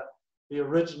over the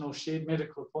original shared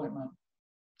medical appointment.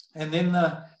 And then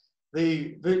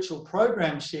the virtual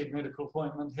program shared medical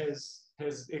appointment has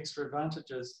extra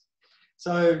advantages.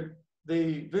 So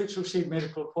the virtual shared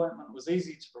medical appointment was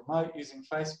easy to promote using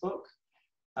Facebook.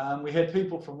 We had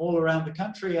people from all around the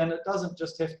country, and it doesn't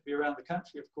just have to be around the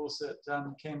country, of course, it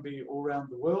can be all around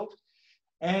the world.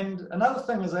 And another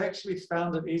thing is I actually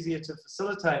found it easier to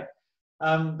facilitate.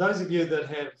 Those of you that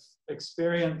have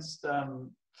experienced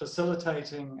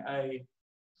facilitating a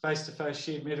face-to-face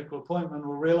shared medical appointment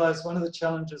will realise one of the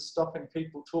challenges stopping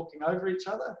people talking over each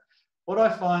other. What I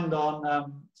find on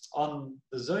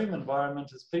the Zoom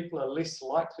environment is people are less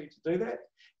likely to do that.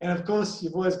 And of course,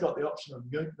 you've always got the option of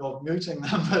muting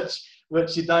them,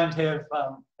 which you don't have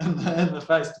in the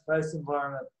face-to-face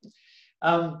environment.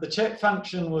 The chat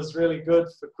function was really good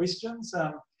for questions.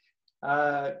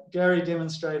 Garry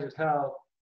demonstrated how,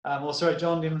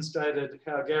 John demonstrated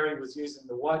how Garry was using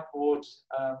the whiteboard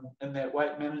in that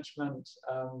weight management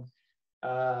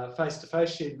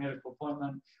face-to-face shared medical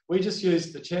appointment. We just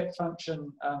used the chat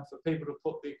function for people to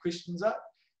put their questions up,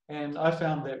 and I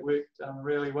found that worked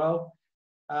really well.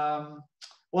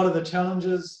 What are the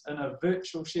challenges in a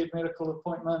virtual shared medical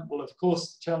appointment? Well, of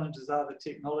course, the challenges are the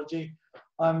technology.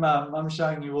 I'm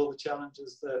showing you all the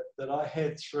challenges that I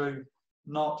had through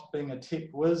not being a tech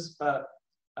whiz, but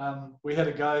we had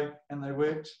a go and they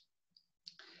worked.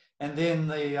 And then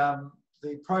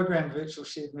the program virtual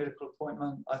shared medical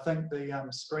appointment, I think the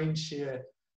screen share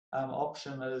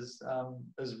option is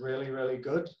really, really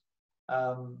good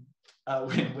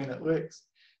when it works.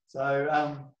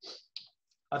 So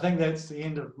I think that's the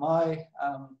end of my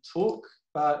talk,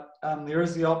 but there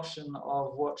is the option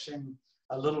of watching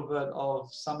a little bit of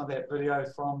some of that video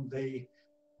from the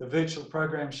virtual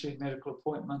program shared medical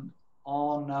appointment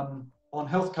on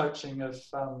health coaching if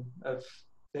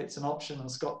that's an option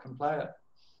and Scott can play it.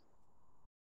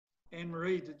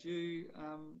 Anne-Marie, did you?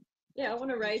 Yeah, I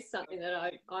want to raise something that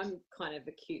I'm kind of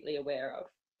acutely aware of.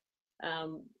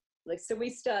 So we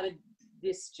started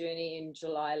this journey in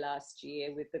July last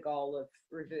year with the goal of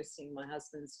reversing my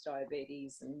husband's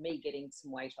diabetes and me getting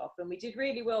some weight off. And we did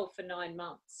really well for 9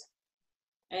 months.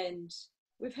 And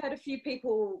we've had a few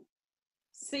people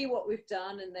see what we've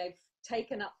done, and they've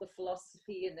taken up the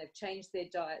philosophy and they've changed their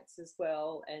diets as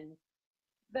well.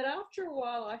 But after a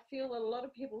while, I feel that a lot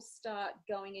of people start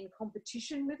going in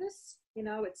competition with us.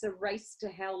 It's a race to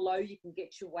how low you can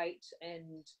get your weight.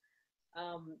 And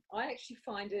I actually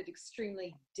find it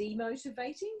extremely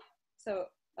demotivating. So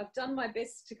I've done my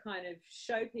best to kind of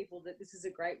show people that this is a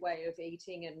great way of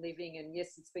eating and living. And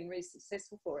yes, it's been really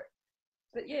successful for it.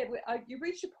 But yeah, you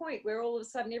reach a point where all of a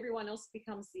sudden everyone else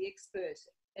becomes the expert,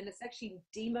 and it's actually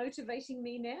demotivating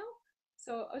me now.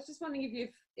 So I was just wondering if you've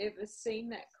ever seen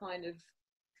that kind of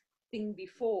thing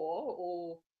before,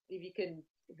 or if you can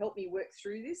help me work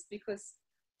through this, because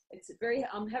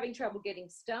I'm having trouble getting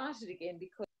started again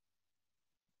because.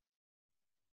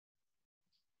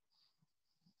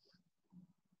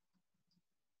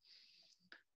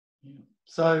 Yeah.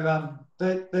 So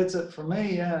that's it from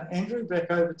me. Andrew, back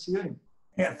over to you.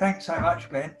 Yeah, thanks so much,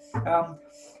 Glenn.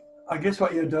 I guess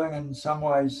what you're doing in some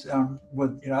ways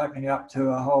with opening up to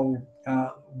a whole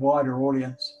wider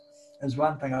audience is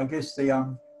one thing. I guess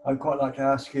I'd quite like to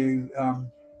ask you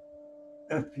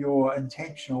if your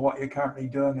intention or what you're currently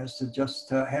doing is to just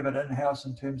have it in-house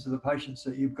in terms of the patients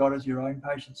that you've got as your own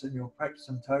patients in your practice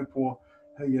in Taupo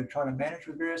who you're trying to manage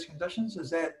with various conditions. Is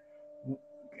that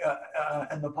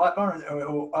in the pipeline,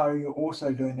 or are you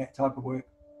also doing that type of work?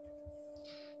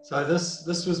 So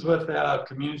this was with our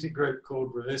community group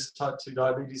called Reverse Type 2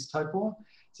 Diabetes Taupo.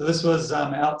 So this was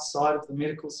outside of the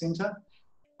medical centre.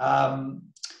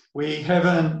 We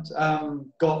haven't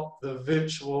got the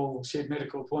virtual shared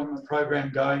medical appointment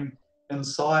program going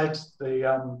inside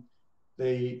the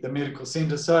medical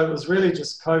centre. So it was really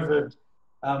just COVID.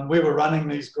 We were running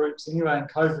these groups anyway, and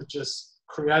COVID just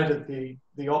created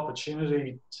the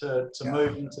opportunity to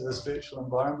move into this virtual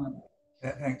environment.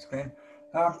 Yeah, thanks, Glen.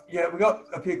 Yeah, we've got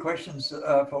a few questions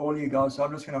for all you guys, so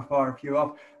I'm just going to fire a few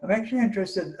off. I'm actually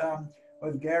interested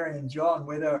with Garry and John,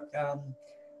 whether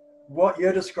what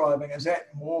you're describing, is that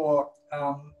more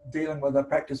dealing with a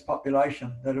practice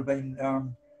population that have been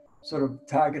sort of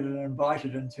targeted and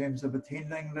invited in terms of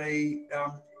attending the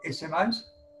SMAs?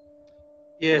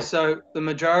 Yeah, so the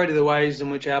majority of the ways in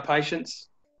which our patients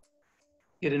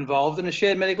get involved in a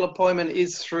shared medical appointment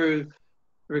is through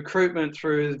recruitment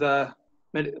through the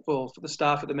for the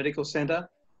staff at the medical centre.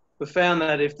 We've found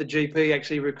that if the GP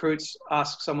actually recruits,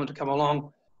 asks someone to come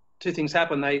along, two things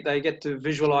happen. They get to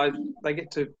visualise, they get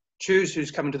to choose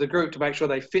who's coming to the group to make sure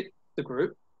they fit the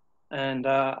group and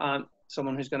aren't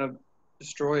someone who's going to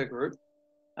destroy a group.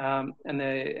 And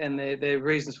their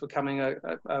reasons for coming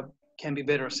can be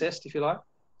better assessed, if you like.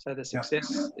 So the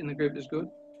success in the group is good.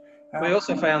 We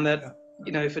also found that,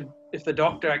 you know, if the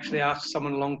doctor actually asks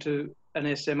someone along to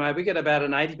an SMA, we get about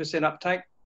an 80% uptake.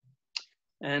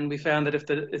 And we found that if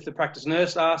the practice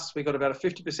nurse asks, we got about a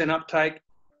 50% uptake.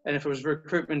 And if it was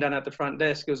recruitment done at the front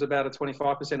desk, it was about a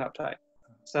 25% uptake.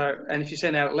 So, and if you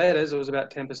send out letters, it was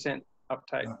about 10%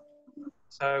 uptake.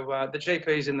 So the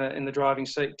GP's in the driving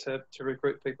seat to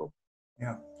recruit people.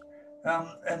 Yeah.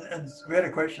 And we had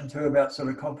a question too about sort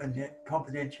of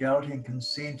confidentiality and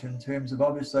consent in terms of,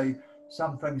 obviously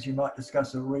some things you might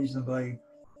discuss are reasonably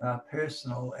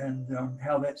personal, and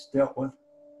how that's dealt with.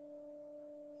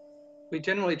 We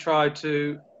generally try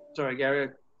to, sorry Gary,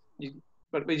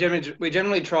 but we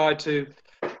generally try to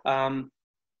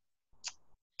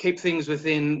keep things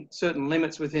within certain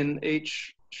limits within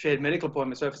each shared medical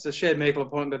appointment. So if it's a shared medical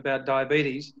appointment about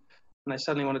diabetes and they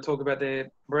suddenly want to talk about their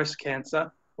breast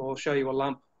cancer or show you a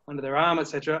lump under their arm,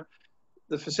 etc.,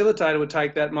 the facilitator would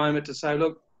take that moment to say,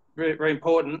 look, very, very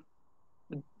important,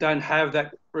 don't have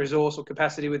that resource or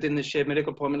capacity within this shared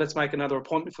medical appointment. Let's make another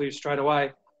appointment for you straight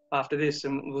away after this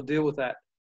and we'll deal with that.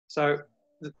 So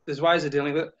there's ways of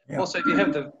dealing with it. Yeah. Also, if you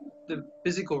have the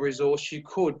physical resource, you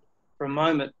could, for a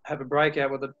moment, have a breakout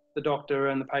where the doctor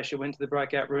and the patient went to the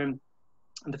breakout room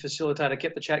and the facilitator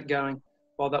kept the chat going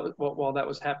while that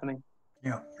was happening.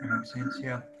 Yeah, that makes sense,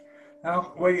 yeah.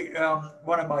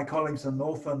 One of my colleagues in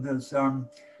Northaland is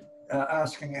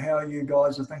asking how you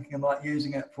guys are thinking about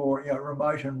using it for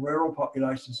remote and rural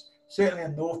populations. Certainly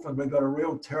in Northland, we've got a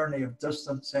real tyranny of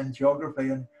distance and geography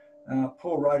and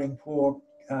poor roading, poor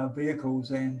vehicles,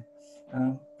 and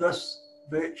this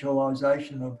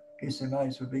virtualisation of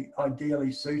SMAs would be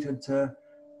ideally suited to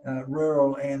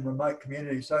rural and remote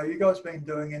communities. So have you guys been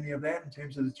doing any of that in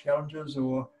terms of the challenges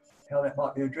or how that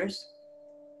might be addressed?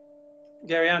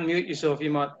 Garry, unmute yourself.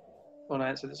 You might want to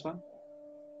answer this one.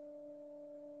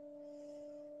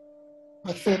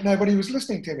 I thought nobody was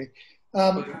listening to me.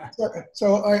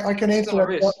 So I can answer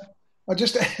that. I'll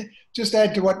just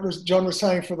add to what John was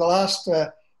saying for the last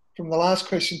from the last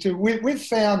question too. We've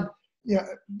found,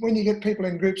 when you get people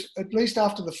in groups, at least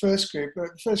after the first group, the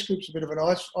first group's a bit of an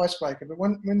icebreaker, but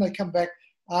when they come back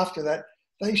after that,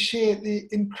 they share the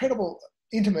incredible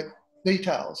intimate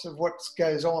details of what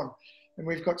goes on. And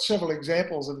we've got several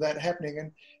examples of that happening.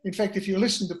 And in fact, if you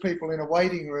listen to people in a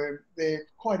waiting room, they're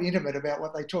quite intimate about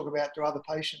what they talk about to other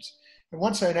patients. And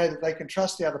once they know that they can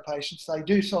trust the other patients, they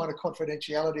do sign a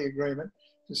confidentiality agreement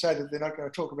to say that they're not going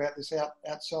to talk about this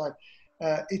outside.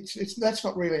 That's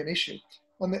not really an issue.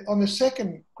 On the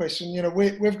second question,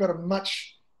 we've got a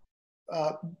much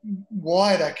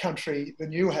wider country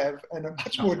than you have and a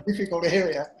much more difficult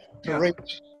area to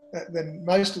reach than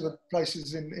most of the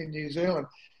places in New Zealand.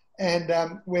 And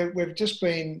we're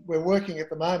working at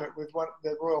the moment with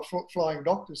the Royal Flying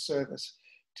Doctors Service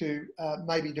to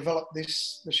maybe develop the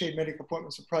shared medical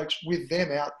appointments approach with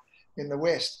them out in the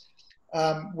West.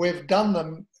 We've done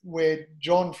them where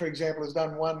John, for example, has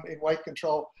done one in weight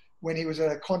control when he was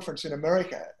at a conference in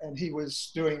America and he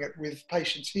was doing it with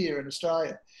patients here in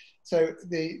Australia. So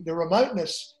the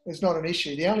remoteness is not an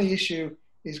issue. The only issue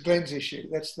is Glen's issue.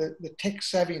 That's the tech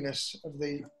savviness of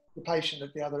the patient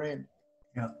at the other end.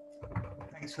 Yeah.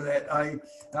 Thanks for that.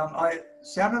 I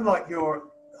sounded like your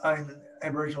own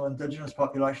Aboriginal Indigenous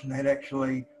population had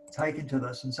actually taken to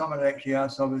this, and someone had actually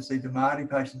asked, obviously, the Māori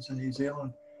patients in New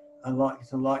Zealand are likely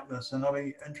to like this, and I'll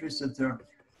be interested to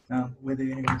whether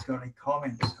anyone's got any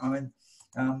comments. I mean,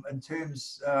 in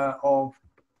terms of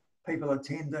people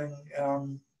attending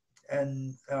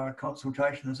and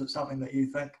consultation, is it something that you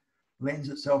think lends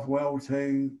itself well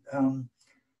to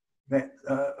that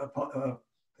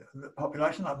the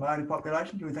population, like Māori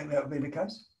population? Do we think that would be the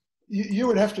case? You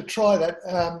would have to try that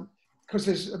because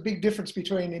there's a big difference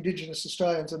between Indigenous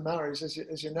Australians and Maoris,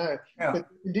 as you know. Yeah. But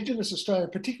Indigenous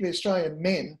Australian, particularly Australian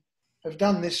men, have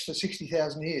done this for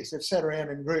 60,000 years. They've sat around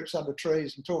in groups under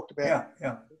trees and talked about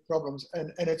problems.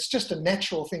 And it's just a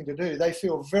natural thing to do. They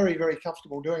feel very, very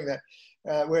comfortable doing that,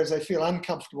 whereas they feel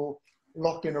uncomfortable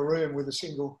locked in a room with a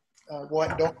single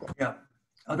white doctor. Yeah.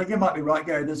 I think you might be right,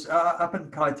 Gary. There's up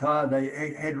in Kaitaia,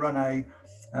 they had run a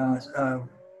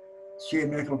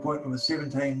shared medical appointment with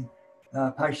 17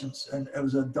 patients, and it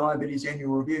was a diabetes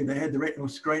annual review. They had the retinal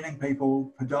screening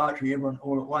people, podiatry, everyone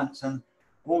all at once, and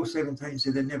all 17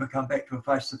 said they'd never come back to a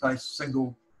face-to-face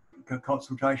single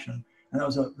consultation. And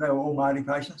they were all Māori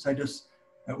patients. It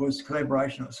was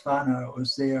collaboration, it was whānau, it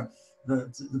was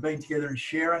the being together and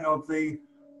sharing of the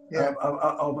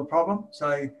of a problem.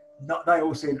 So they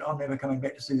all said, I'm never coming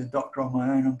back to see the doctor on my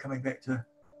own. I'm coming back to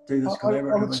do this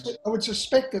collaboratively. I would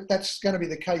suspect that that's going to be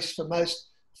the case for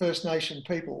most First Nation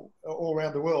people all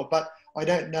around the world, but I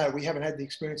don't know. We haven't had the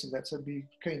experience of that, so I'd be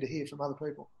keen to hear from other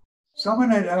people. Someone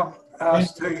had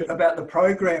asked too about the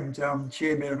programmed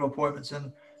shared medical appointments,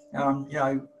 and you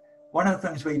know, one of the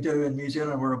things we do in New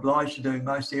Zealand, we're obliged to do in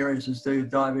most areas, is do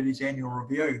diabetes annual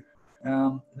review.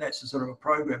 And that's a sort of a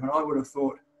program, and I would have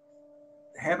thought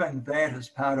having that as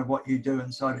part of what you do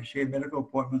inside a shared medical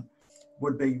appointment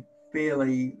would be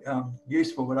fairly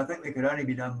useful, but I think they could only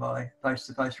be done by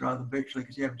face-to-face rather than virtually,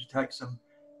 because you have to take some,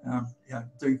 you know,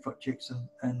 do foot checks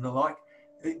and the like.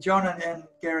 John and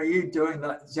Garry, are you doing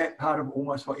that? Is that part of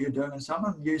almost what you're doing in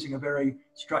someone, using a very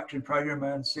structured program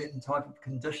around a certain type of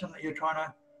condition that you're trying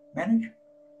to manage?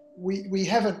 We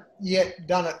haven't yet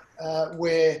done it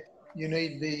where you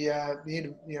need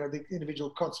the individual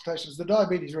consultations. The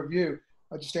diabetes review,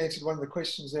 I just answered one of the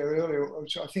questions there earlier,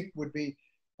 which I think would be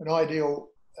an ideal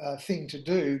thing to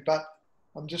do, but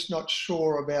I'm just not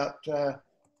sure about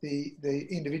the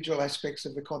individual aspects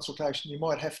of the consultation. You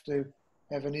might have to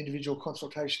have an individual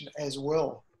consultation as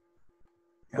well.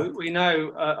 We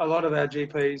know a lot of our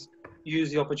GPs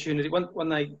use the opportunity when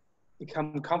they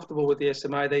become comfortable with the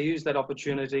SMA. They use that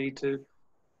opportunity to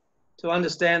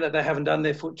understand that they haven't done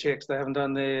their foot checks, they haven't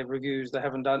done their reviews, they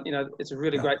haven't done, you know, it's a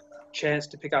really great chance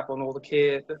to pick up on all the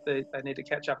care that they need to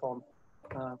catch up on.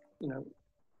 You know,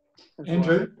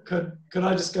 Andrew, could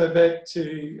I just go back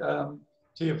to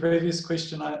your previous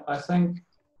question? I think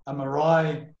a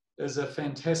marae is a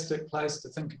fantastic place to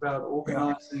think about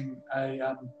organising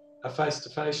a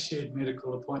face-to-face shared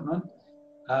medical appointment.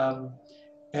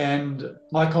 And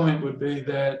my comment would be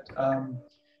that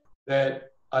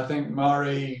that I think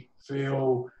Māori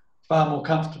feel far more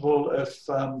comfortable if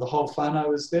the whole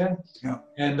whānau is there. Yeah.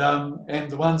 And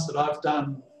the ones that I've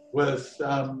done with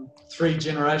 3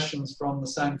 generations from the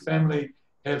same family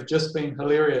have just been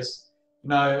hilarious. You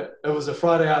know, it was a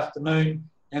Friday afternoon,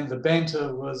 and the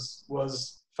banter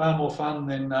was far more fun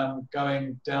than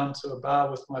going down to a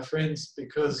bar with my friends,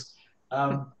 because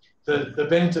the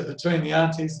banter between the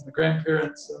aunties and the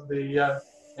grandparents and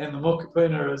the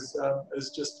mokopuna is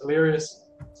just hilarious.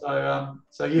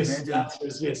 So yes, the answer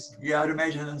is yes. Yeah, I'd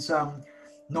imagine. And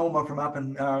Norma from up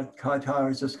in Kaitaia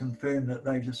has just confirmed that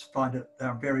they just find it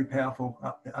very powerful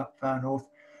up far north.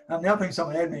 The other thing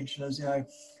someone had mentioned is, you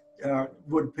know,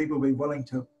 would people be willing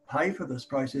to pay for this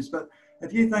process? But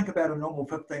if you think about a normal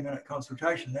 15-minute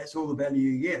consultation, that's all the value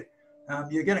you get.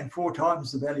 You're getting 4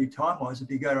 times the value time-wise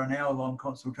if you go to an hour-long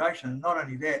consultation. And not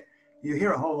only that, you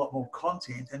hear a whole lot more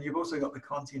content, and you've also got the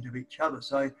content of each other.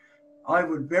 So I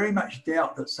would very much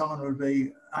doubt that someone would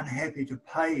be unhappy to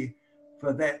pay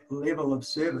for that level of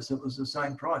service. It was the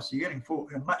same price. So you're getting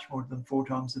much more than 4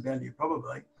 times the value,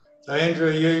 probably. So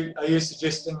Andrew, are you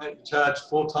suggesting that you charge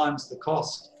 4 times the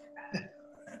cost?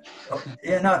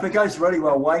 Yeah, no, if it goes really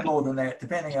well, way more than that,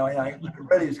 depending on, you know, if it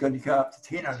really is good, you go up to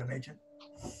 10, I'd imagine.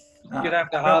 You'd have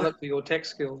to harlock for your tech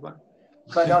skills, mate.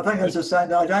 But I think it's the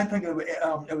same. I don't think it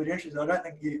would interest. I don't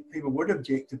think people would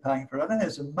object to paying for it. I think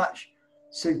there's a much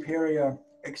superior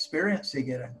experience they're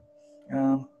getting.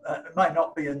 It may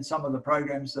not be in some of the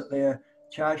programs that they're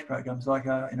charge programs, like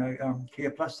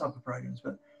Care Plus type of programs,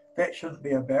 but that shouldn't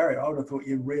be a barrier. I would have thought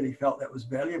you really felt that was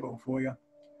valuable for you.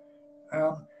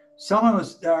 Someone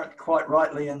was quite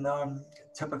rightly in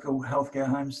typical healthcare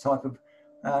homes type of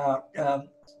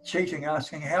cheating,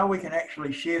 asking how we can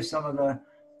actually share some of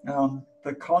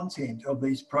the content of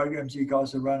these programs you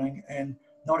guys are running and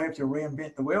not have to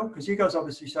reinvent the wheel, because you guys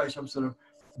obviously show some sort of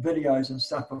videos and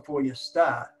stuff before you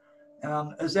start.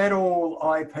 Is that all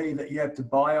IP that you have to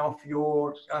buy off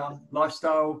your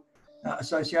lifestyle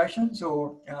associations,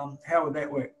 or how would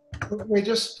that work? We're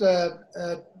just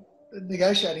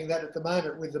negotiating that at the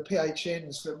moment with the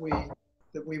PHNs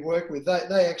that we work with.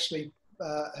 They actually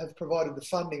have provided the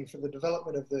funding for the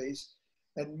development of these,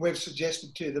 and we've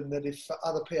suggested to them that if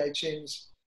other PHNs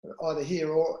either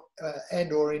here or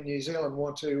in New Zealand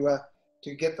want to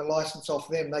get the license off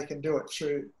them, they can do it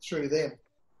through them.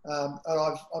 And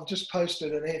I've just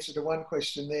posted an answer to one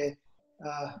question there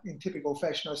in typical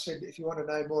fashion. I said, if you want to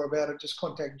know more about it, just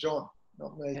contact John,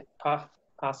 not me.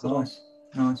 Pass it on.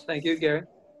 Nice. Thank you, Garry.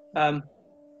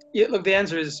 Yeah, look, the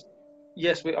answer is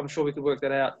yes. I'm sure we could work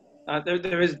that out.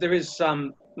 There is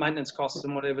some maintenance costs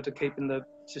and whatever to keeping the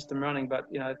system running, but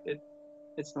you know,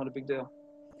 it's not a big deal.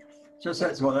 Just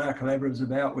that's what our collaborative is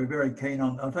about. We're very keen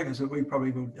on, I think it's that we probably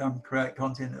will create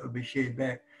content that will be shared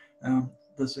back.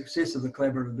 The success of the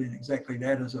collaborative has been exactly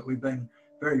that, is that we've been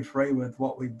very free with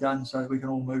what we've done so that we can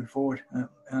all move forward.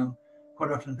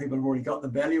 Quite often people have already got the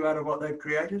value out of what they've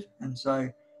created, and so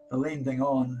the lending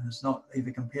on is not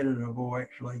either competitive or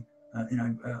actually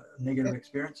a negative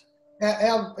experience.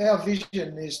 Our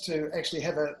vision is to actually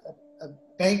have a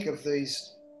bank of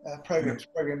these programs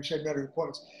shared medical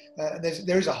appointments.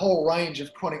 There is a whole range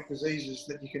of chronic diseases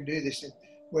that you can do this in.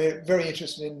 We're very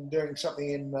interested in doing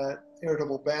something in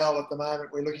irritable bowel at the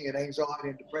moment. We're looking at anxiety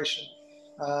and depression.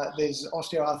 There's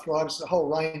osteoarthritis, a whole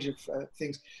range of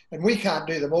things, and we can't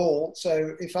do them all.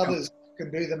 So if others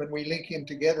can do them and we link in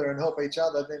together and help each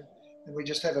other, then and we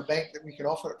just have a bank that we can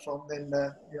offer it from, then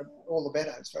all the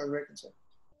better, as far as we're concerned.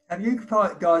 Have you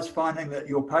guys finding that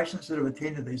your patients that have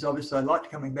attended these, obviously they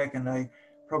like coming back and they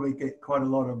probably get quite a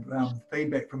lot of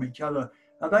feedback from each other.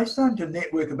 Are they starting to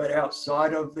network a bit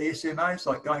outside of the SMAs,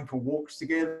 like going for walks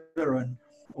together and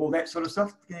all that sort of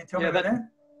stuff? Can you tell me about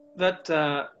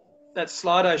that? That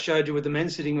slide I showed you with the men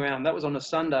sitting around, that was on a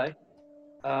Sunday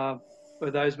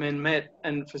where those men met,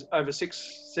 and for over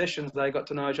 6 sessions they got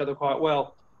to know each other quite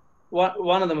well.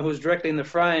 One of them, who was directly in the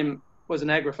frame, was an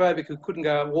agoraphobic who couldn't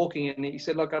go out walking, and he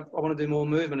said, look, I want to do more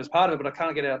movement as part of it, but I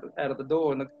can't get out of the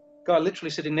door. And the guy literally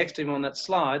sitting next to him on that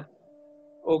slide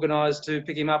organised to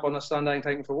pick him up on a Sunday and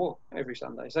take him for a walk every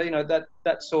Sunday. So,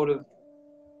 that sort of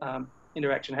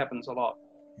interaction happens a lot.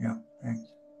 Yeah,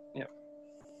 thanks. Yeah.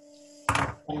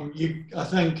 I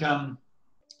think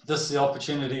this is the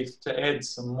opportunity to add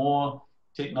some more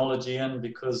technology in,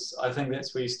 because I think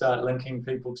that's where you start linking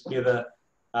people together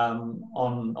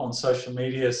on social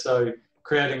media. So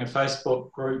creating a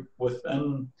Facebook group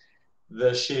within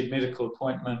the shared medical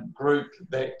appointment group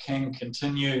that can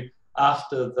continue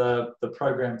after the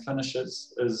program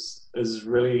finishes is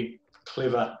really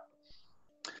clever.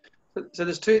 So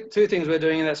there's two things we're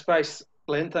doing in that space,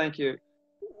 Glenn, thank you.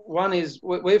 One is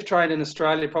we've trained in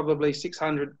Australia probably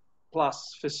 600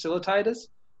 plus facilitators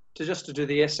to do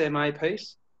the SMA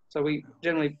piece. So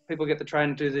people get the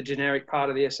training to do the generic part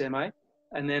of the SMA,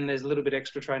 and then there's a little bit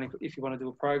extra training if you want to do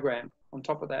a program on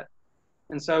top of that.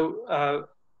 And so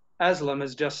ASLM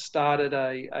has just started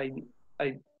a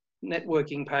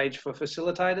networking page for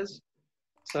facilitators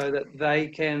so that they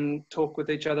can talk with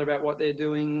each other about what they're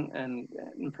doing and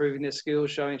improving their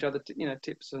skills, showing each other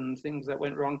tips and things that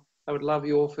went wrong. I would love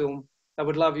your film. I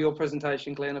would love your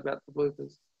presentation, Glenn, about the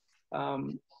bloopers.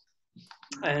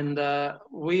 And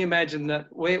we imagine that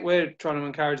we're trying to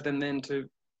encourage them then to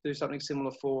do something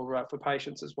similar for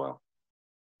patients as well.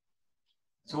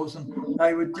 It's awesome.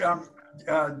 They would,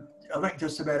 I think,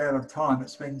 just about out of time.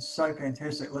 It's been so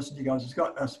fantastic listening to you guys. It's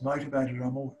got us motivated,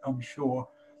 I'm sure.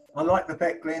 I like the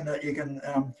fact, Glenn, that you can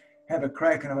have a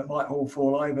crack, and if it might all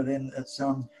fall over, then it's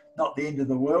not the end of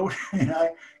the world.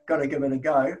 Got to give it a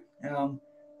go.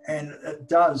 And it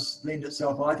does lend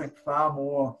itself, I think, far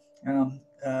more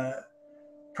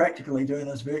practically doing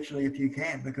this virtually if you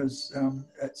can, because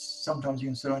it's sometimes you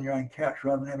can sit on your own couch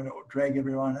rather than having to drag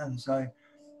everyone in. So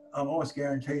I'm almost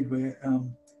guaranteed we're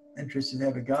interested to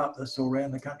have a go at this all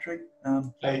around the country.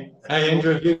 Hey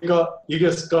Andrew, you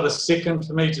just got a second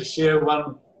for me to share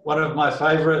one of my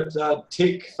favourite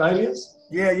tech failures?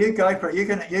 Yeah, you go for it. You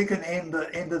can end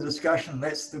the discussion.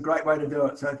 That's the great way to do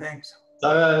it. So thanks.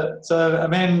 So a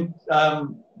man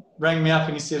rang me up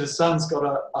and he said his son's got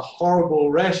a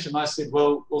horrible rash, and I said,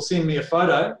 well send me a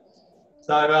photo.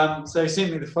 So he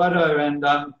sent me the photo,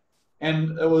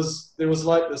 and there was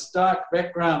like this dark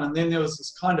background, and then there was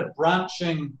this kind of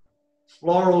branching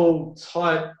floral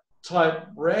type type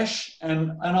rash,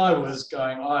 and I was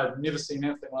going, I've never seen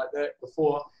anything like that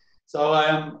before. So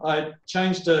I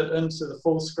changed it into the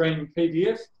full screen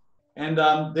PDF, and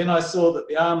then I saw that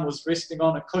the arm was resting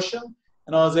on a cushion,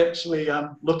 and I was actually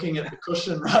looking at the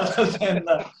cushion rather than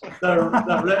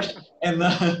the rash, and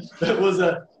it was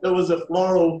a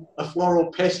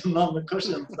floral pattern on the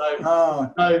cushion.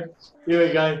 So, so here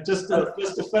we go. Just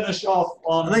to finish off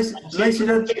on. At least you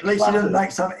didn't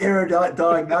make some error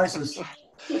diagnosis.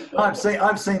 I've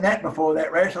seen that before,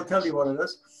 that rash. I'll tell you what it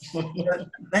is.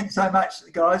 Thanks so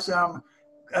much, guys.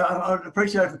 I'd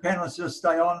appreciate if the panelists just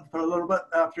stay on for a little bit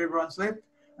after everyone's left.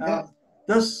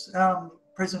 This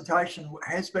presentation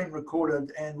has been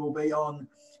recorded and will be on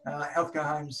Healthcare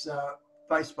Home's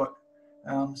Facebook,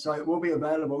 so it will be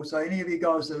available. So any of you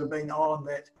guys that have been on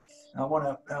that want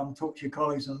to talk to your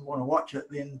colleagues and want to watch it,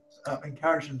 then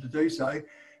encourage them to do so.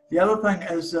 The other thing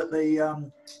is that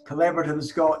the collaborative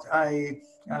has got a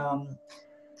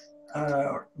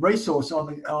resource on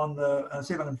the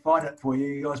see if I can find it for you.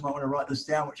 You guys might want to write this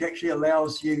down, which actually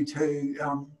allows you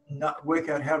to work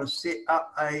out how to set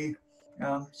up a see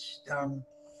if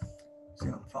I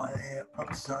can find it here.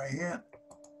 Oh, sorry, here.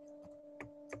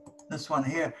 This one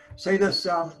here. See this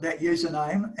that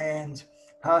username and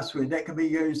password that can be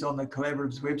used on the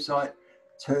collaborative's website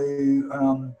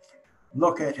to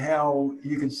look at how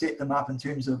you can set them up in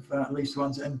terms of at least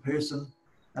ones in person.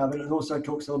 But it also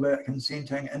talks a little about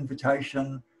consenting,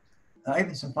 invitation,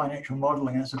 even some financial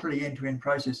modelling. And it's a pretty end-to-end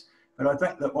process. But I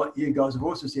think that what you guys have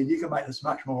also said, you can make this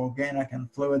much more organic and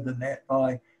fluid than that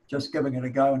by just giving it a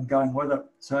go and going with it.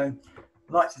 So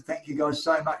I'd like to thank you guys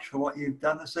so much for what you've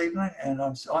done this evening. And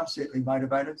I'm certainly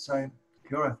motivated. So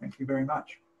kia ora, thank you very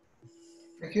much.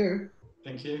 Thank you.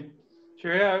 Thank you.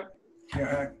 Cheerio.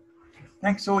 Cheerio.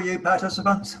 Thanks all you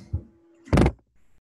participants.